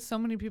think because so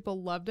many people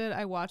loved it,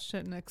 I watched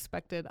it and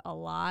expected a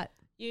lot.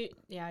 I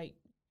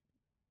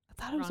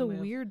thought it was Wrong a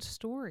move. weird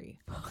story.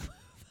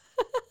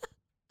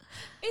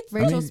 it's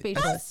Rachel's I mean-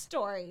 speechless. best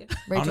story.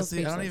 Rachel's Honestly,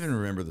 I don't speechless. even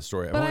remember the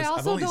story. But I've I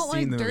also only don't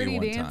seen like the movie Dirty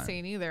one time.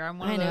 Dancing either. I'm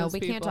one I of know those we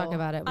can't talk people.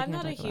 about it. We I'm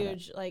can't not a talk about it.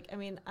 huge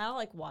I'll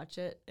like watch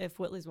it if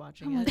Whitley's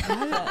watching Oh it.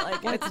 my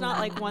But, like it's not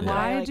like one that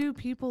Why I like. do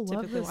people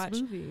love typically this watch.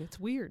 movie? It's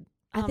weird.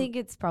 I think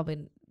it's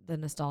probably the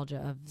nostalgia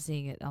of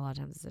seeing it a lot of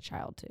times as a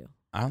child too.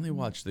 I only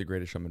watched The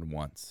Greatest Showman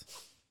once,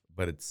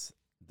 but it's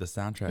the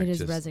soundtrack. It has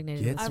just resonated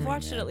with gets I've me,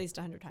 watched it man. at least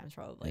 100 times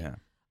probably. Yeah,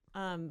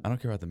 I don't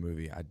care about the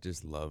movie. I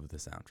just love the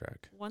soundtrack.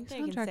 One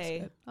thing I can Soundtrack's say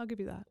good. I'll give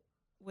you that.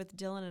 with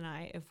Dylan and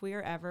I, if we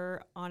are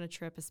ever on a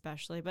trip,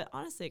 especially, but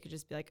honestly, it could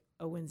just be like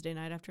a Wednesday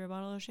night after a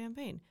bottle of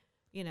champagne,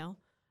 you know,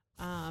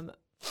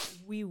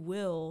 we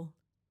will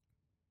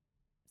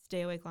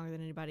stay awake longer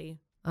than anybody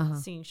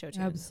singing show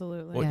tunes.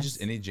 Absolutely. Or Yes.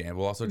 just any jam.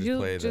 We'll also just You'll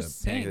play the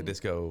just Panic at the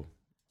sing. Disco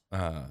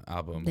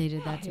album They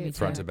did that to me hate too.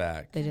 front to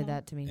back. They did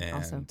that to me and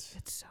also.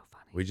 It's so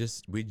funny.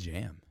 we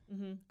jam.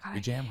 Mm-hmm. God, We I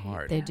jam hate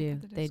hard. They Panic do.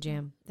 at the They Disco.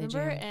 jam. They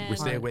Remember jam. in- We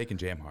stay hard. awake and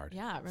jam hard.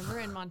 Yeah, remember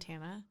in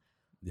Montana,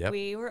 Yep.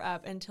 we were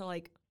up until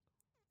like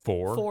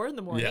 4 in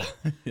the morning.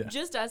 Yeah. yeah.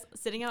 Just us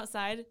sitting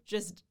outside,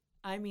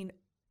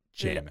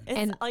 Jamming. It's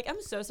And- like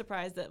I'm so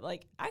surprised that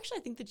actually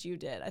I think that you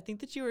did. I think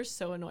that you were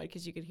so annoyed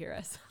because you could hear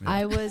us.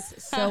 I was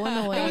so It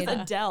annoyed. was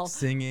Adele.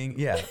 Singing,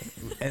 yeah,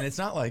 and it's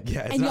not like it's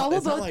and not, y'all were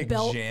it's not both like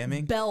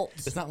jamming. jamming.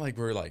 It's not like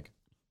we're like,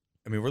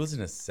 I mean, we're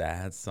listening to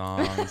sad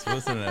songs. We're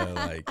listening to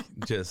like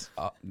just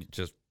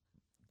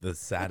the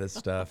saddest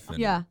stuff. And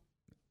Yeah.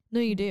 No,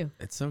 you do.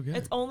 it's so good.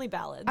 It's only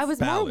ballads. I was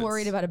Ballads. more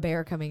worried about a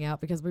bear coming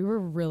out because we were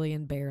really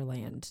in bear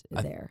land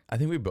there. I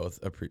think we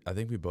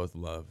both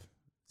love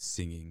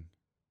singing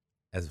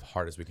as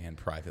hard as we can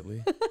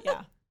privately.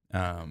 yeah.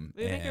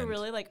 We make a and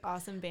really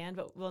awesome band,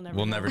 but we'll never.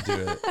 we'll know. never do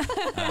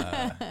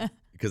it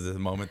because the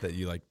moment that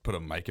you put a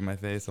mic in my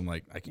face, I'm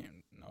like, I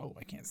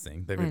can't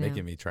sing. They've I been know.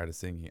 making me try to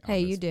sing. on Hey,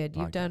 you this did.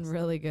 You've done podcast.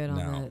 really good on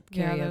No. the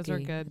karaoke. Yeah, those are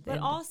good. at the But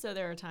end. also,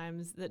 there are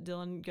times that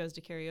Dylan goes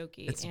to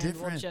karaoke It's and we'll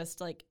different.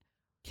 just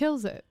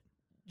Kills it.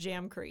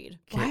 jam Creed.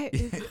 Why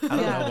is- I don't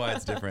yeah. know why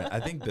it's different. I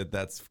think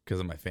that's because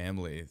of my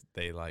family.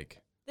 They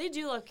They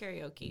do love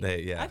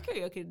karaoke. yeah. I've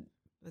karaoke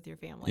with your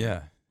family.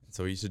 Yeah.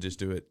 So we used to just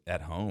do it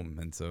at home.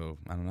 And so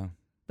I don't know.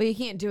 But you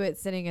can't do it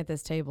sitting at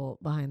this table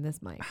behind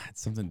this mic.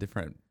 It's something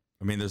different.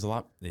 I mean, there's a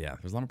lot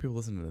more people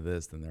listening to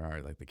this than there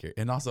are the karaoke.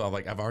 And also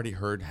I've already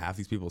heard half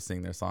these people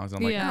sing their songs. And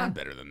I'm like, Yeah. I'm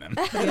better than them.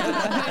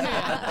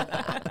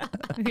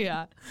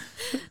 Yeah.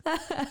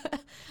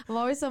 I'm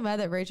always so mad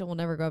that Rachel will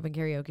never go up in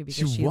karaoke because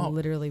She she won't.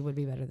 literally would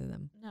be better than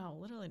them. No,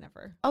 literally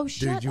never. Oh,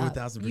 shut Dude, you up.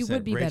 1,000%. You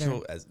would be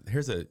Rachel, better.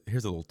 here's a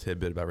little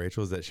tidbit about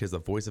Rachel is that she has the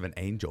voice of an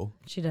angel.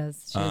 She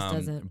does. She just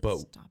doesn't. But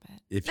Stop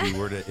it.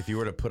 if you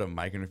were to put a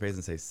mic in her face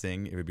and say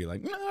sing, it would be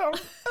like, no.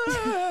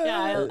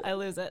 Yeah, I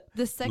lose it.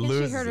 The second she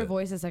loses heard her it.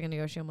 voice a second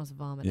ago, she almost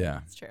vomited. Yeah.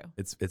 It's true.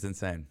 It's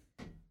insane.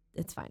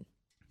 It's fine.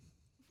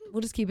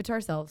 We'll just keep it to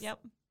ourselves. Yep.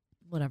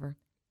 Whatever.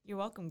 You're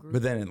welcome, Groove.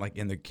 But then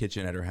in the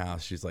kitchen at her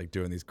house, she's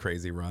doing these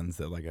crazy runs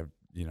that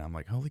I'm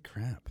like, holy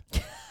crap.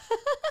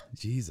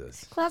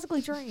 Jesus.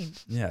 Classically trained.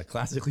 Yeah,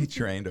 classically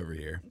trained over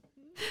here.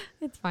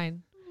 It's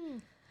fine.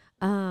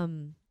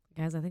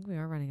 Guys, I think we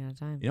are running out of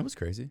time. You know what's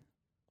crazy?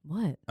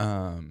 What?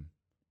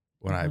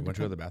 When I went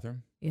to go to the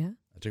bathroom, Yeah.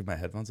 I took my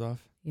headphones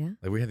off. Yeah.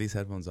 We have these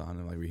headphones on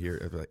and we hear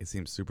it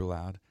seems super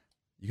loud.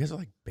 You guys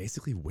are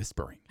basically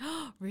whispering.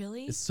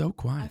 Really? It's so I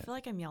quiet. feel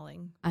like I'm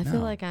yelling. I feel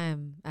No. like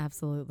I'm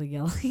absolutely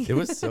yelling. It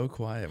was so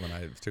quiet when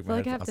I took my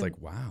like I headphones. have I was to-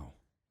 like, wow.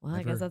 Well, I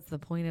Never- guess that's the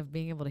point of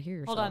being able to hear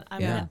yourself. Hold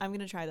on, Yeah. I'm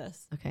gonna try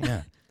this. Okay.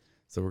 Yeah.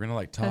 So we're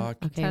going to talk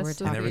Okay, we're Test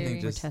talking. and everything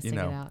We're just, testing it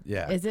out.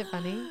 yeah. Is it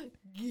funny?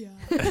 Yeah.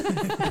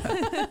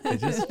 It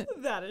just,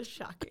 that That is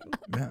shocking.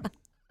 Yeah.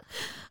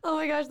 Oh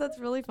my gosh, that's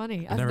really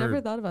funny. I've never-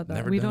 never thought about that.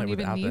 never We done don't it even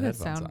without the need a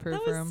headphones on. soundproof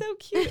That was room. so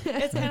cute.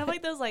 It's kind of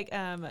like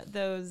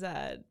those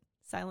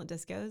silent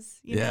discos,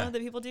 you Yeah. know,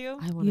 that people do.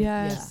 I want to.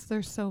 Yes,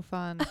 they're so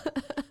fun.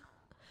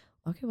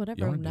 Okay,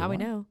 whatever. wanna do Now we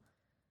one? know.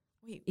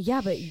 Wait,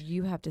 Yeah, but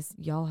you have to.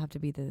 Y'all have to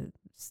be the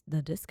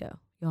disco.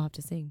 Y'all have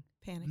to sing.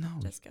 Panic No.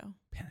 Disco.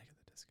 Panic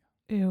at the Disco.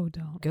 Ew,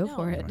 don't. Go No.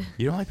 for it.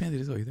 You don't like Panic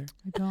at the Disco either?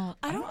 I don't.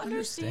 I don't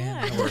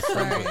understand. how we're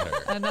friends Sorry.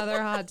 with her.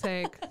 Another hot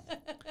take.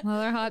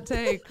 Another hot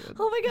take.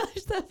 Oh my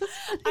gosh, that was.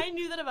 I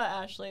knew that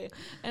about Ashley,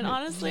 and It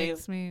honestly,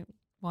 makes me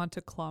want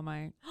to claw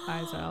my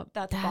eyes out.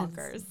 that's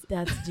bonkers.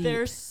 That's deep.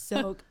 They're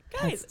so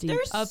guys. deep.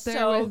 They're Up there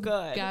so with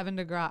good. Gavin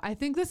DeGraw. I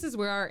think this is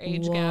where our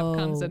age gap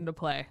comes Whoa. into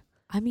play.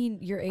 I mean,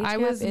 your age I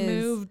gap was is,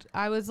 moved.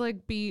 I was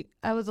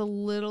I was a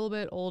little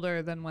bit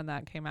older than when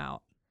that came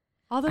out.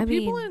 Although I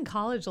people mean- in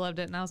college loved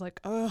it, and I was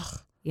like,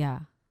 ugh. Yeah.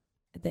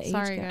 The age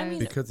Sorry, gap. guys. I mean,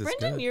 Because it's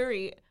Brendan good.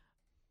 Urie.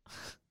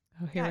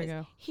 Oh, here we guys,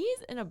 go. He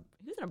was in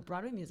a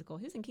Broadway musical.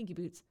 He was in Kinky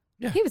Boots.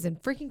 Yeah. He was in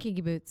freaking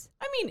Kinky Boots.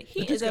 I mean, he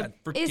That is dude's a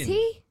got Is freaking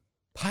he?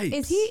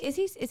 pipes.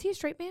 Is he a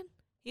straight man?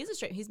 he's a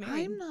straight. He's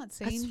married. I'm not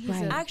saying That's he's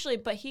right. a Actually,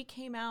 but he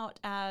came out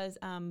as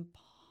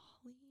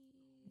Polly.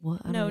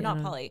 What? I No, don't- I not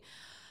don't- Polly.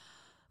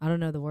 I don't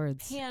know the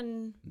words.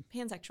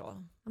 Pansexual.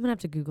 I'm gonna have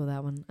to Google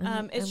that one.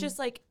 It's just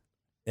like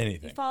you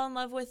anything. fall in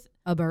love with.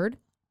 a bird.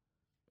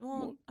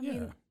 Well, I yeah.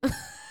 mean,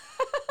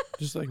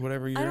 Just like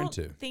whatever I you're don't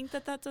into. think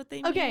that's what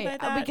they Okay, mean by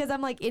that. because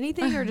I'm like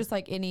anything or just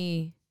like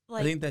any.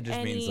 like think that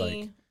just means, like,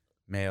 any-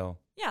 Male.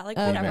 yeah, like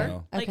Okay. whatever.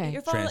 Female. Like Okay.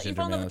 you fall in Transgender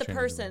love male, with the transgender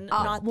person,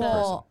 female. not the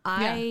well, Yeah.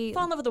 I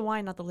fall in love with the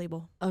wine, not the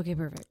label. okay,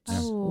 perfect. Yeah.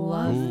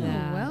 Love Ooh.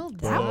 that. well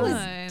That was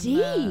done.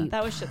 deep.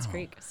 That was Schitt's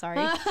Creek. Sorry,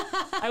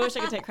 I wish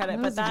I could take credit, That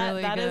but was that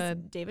really that is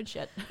good. David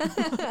Shit.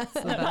 That's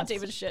the Not best.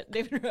 David Shit.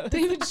 David Rose.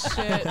 David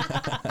shit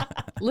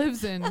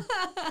lives in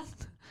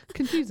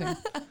confusing.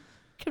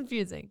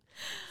 Confusing.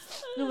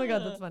 Oh my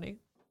god, that's funny.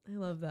 I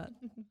love that.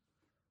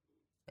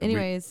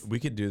 Anyways, we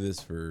could do this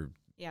for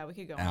Yeah, we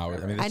could go on hours. I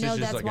forever. mean, I this know is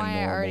just that's like a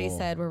why I already normal-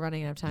 said we're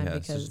running out of time Yeah,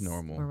 it's because just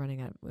normal. we're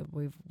running out.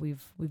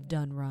 We've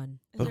done run.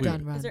 Is But there,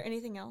 done run. is there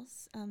anything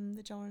else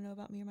that y'all want to know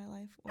about me or my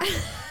life? Or,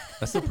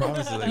 That's the problem.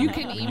 Is that You when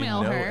can you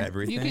email know her.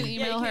 Everything. You can Yeah,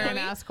 email you her can and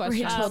email me. ask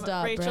questions.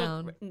 Rachel.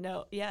 Brown.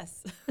 No,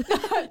 yes.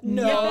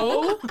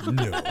 No.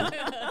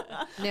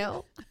 No.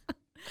 No.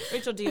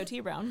 Rachel D.O.T.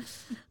 Brown.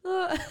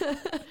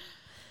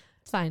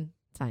 It's fine.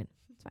 It's fine.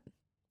 It's fine.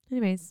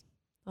 Anyways,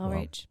 all Well.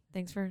 Rach,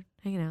 thanks for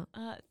hanging out.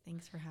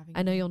 Thanks for having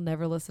I know me. you'll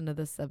never listen to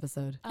this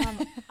episode.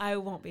 I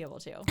won't be able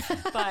to,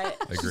 but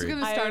She's Agreed.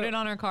 gonna I- start it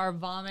on her car,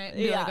 vomit, and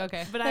be yeah. like,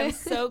 okay. But I'm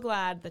so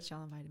glad that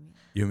y'all invited me.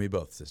 You and me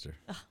both, sister.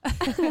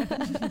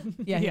 Yeah,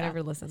 he Yeah,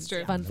 never listens. it's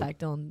true. Fun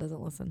fact, Dylan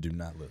doesn't listen. Do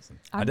not listen.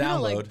 I'm I gonna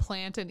download. like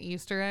plant an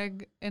Easter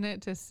egg in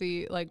it to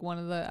see like one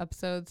of the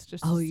episodes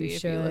just to Oh, see you if he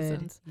should.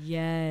 listens.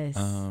 Yes.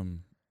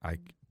 I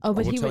Oh,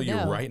 but I will he tell would you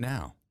know. right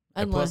now.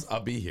 And Unless, plus,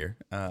 I'll be here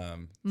to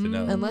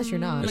know. unless you're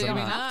not. Yes,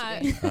 Maybe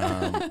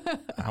I'm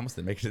not. I almost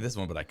didn't make it to this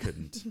one, but I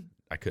couldn't.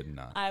 I couldn't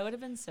not. I would have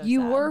been so You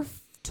sad. were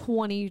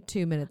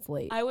 22 minutes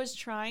late. I was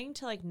trying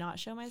to like not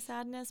show my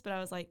sadness, but I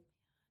was like,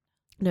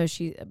 No,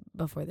 she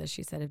before this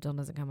she said if Dylan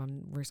doesn't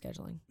come, we're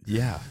scheduling.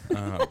 Yeah.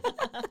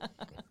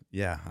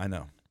 Yeah, I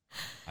know.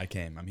 I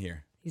came. I'm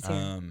here. He's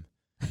here.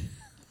 What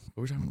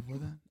were we talking about before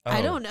that? I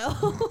Oh, don't know.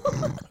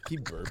 I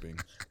keep burping.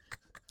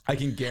 I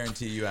can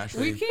guarantee you,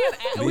 Ashley. We can't.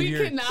 Leave We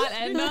your- cannot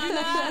end on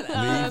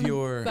that. Leave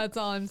your That's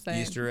all I'm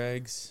saying. Easter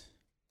eggs.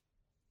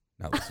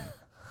 Not listen.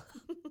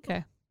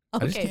 Okay. I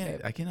just Okay, can't.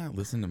 babe. I cannot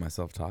listen to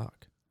myself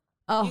talk.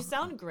 Oh, you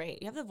sound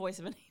great. You have the voice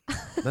of an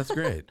That's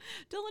great.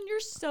 Dylan, you're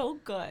so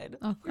good.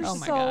 Oh, you're oh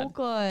my so god.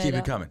 good. Keep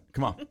it coming.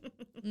 Come on.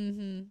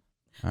 Mm-hmm.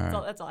 All That's,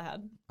 all, right. that's all I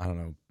had. I don't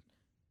know.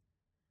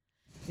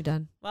 You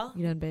done? Well,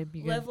 You done, babe?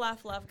 You live, good?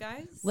 laugh, love,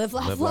 guys. Live,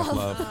 laugh, Live, laugh,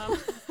 love.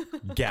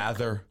 love.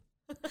 Gather.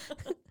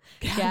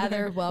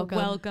 Gather, welcome.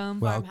 Welcome.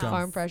 Welcome.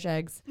 Farm fresh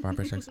eggs. Farm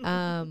fresh eggs.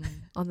 On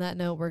that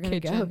note, we're gonna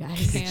Kitchen, go,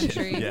 guys.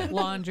 pantry, Yeah.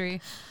 laundry.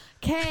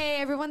 Okay,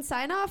 everyone,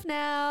 sign off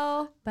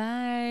now.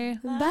 Bye.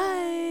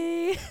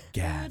 Bye.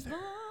 Gather.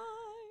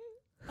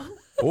 Bye.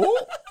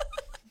 Oh.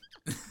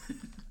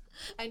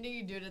 I knew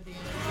you'd do it at the end.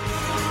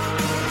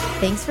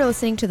 Thanks for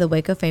listening to the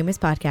Waco Famous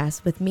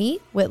podcast with me,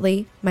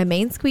 Whitley, my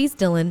main squeeze,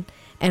 Dylan,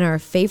 and our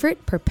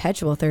favorite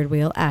perpetual third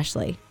wheel,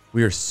 Ashley.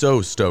 We are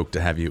so stoked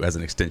to have you as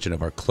an extension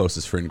of our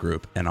closest friend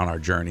group and on our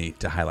journey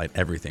to highlight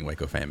everything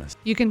Waco Famous.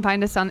 You can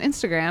find us on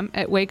Instagram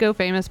at Waco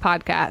Famous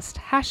Podcast,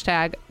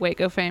 #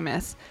 Waco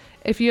Famous.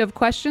 If you have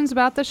questions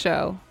about the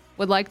show,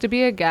 would like to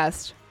be a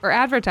guest, or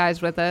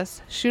advertise with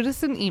us, shoot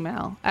us an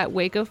email at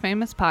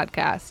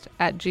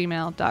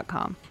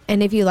wacofamouspodcast@gmail.com.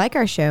 And if you like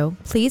our show,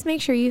 please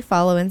make sure you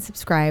follow and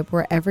subscribe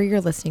wherever you're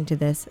listening to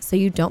this so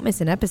you don't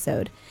miss an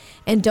episode.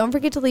 And don't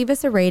forget to leave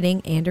us a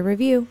rating and a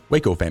review.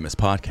 Waco Famous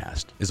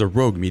Podcast is a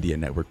Rogue Media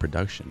Network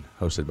production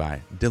hosted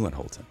by Dylan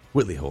Holton,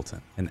 Whitley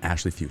Holton, and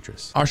Ashley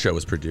Futris. Our show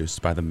is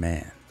produced by the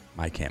man,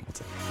 Mike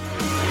Hamilton.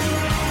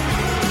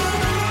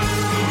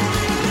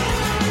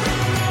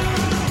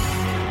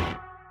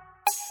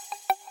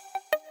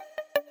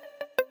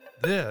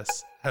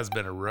 This has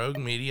been a Rogue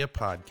Media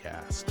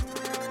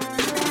podcast.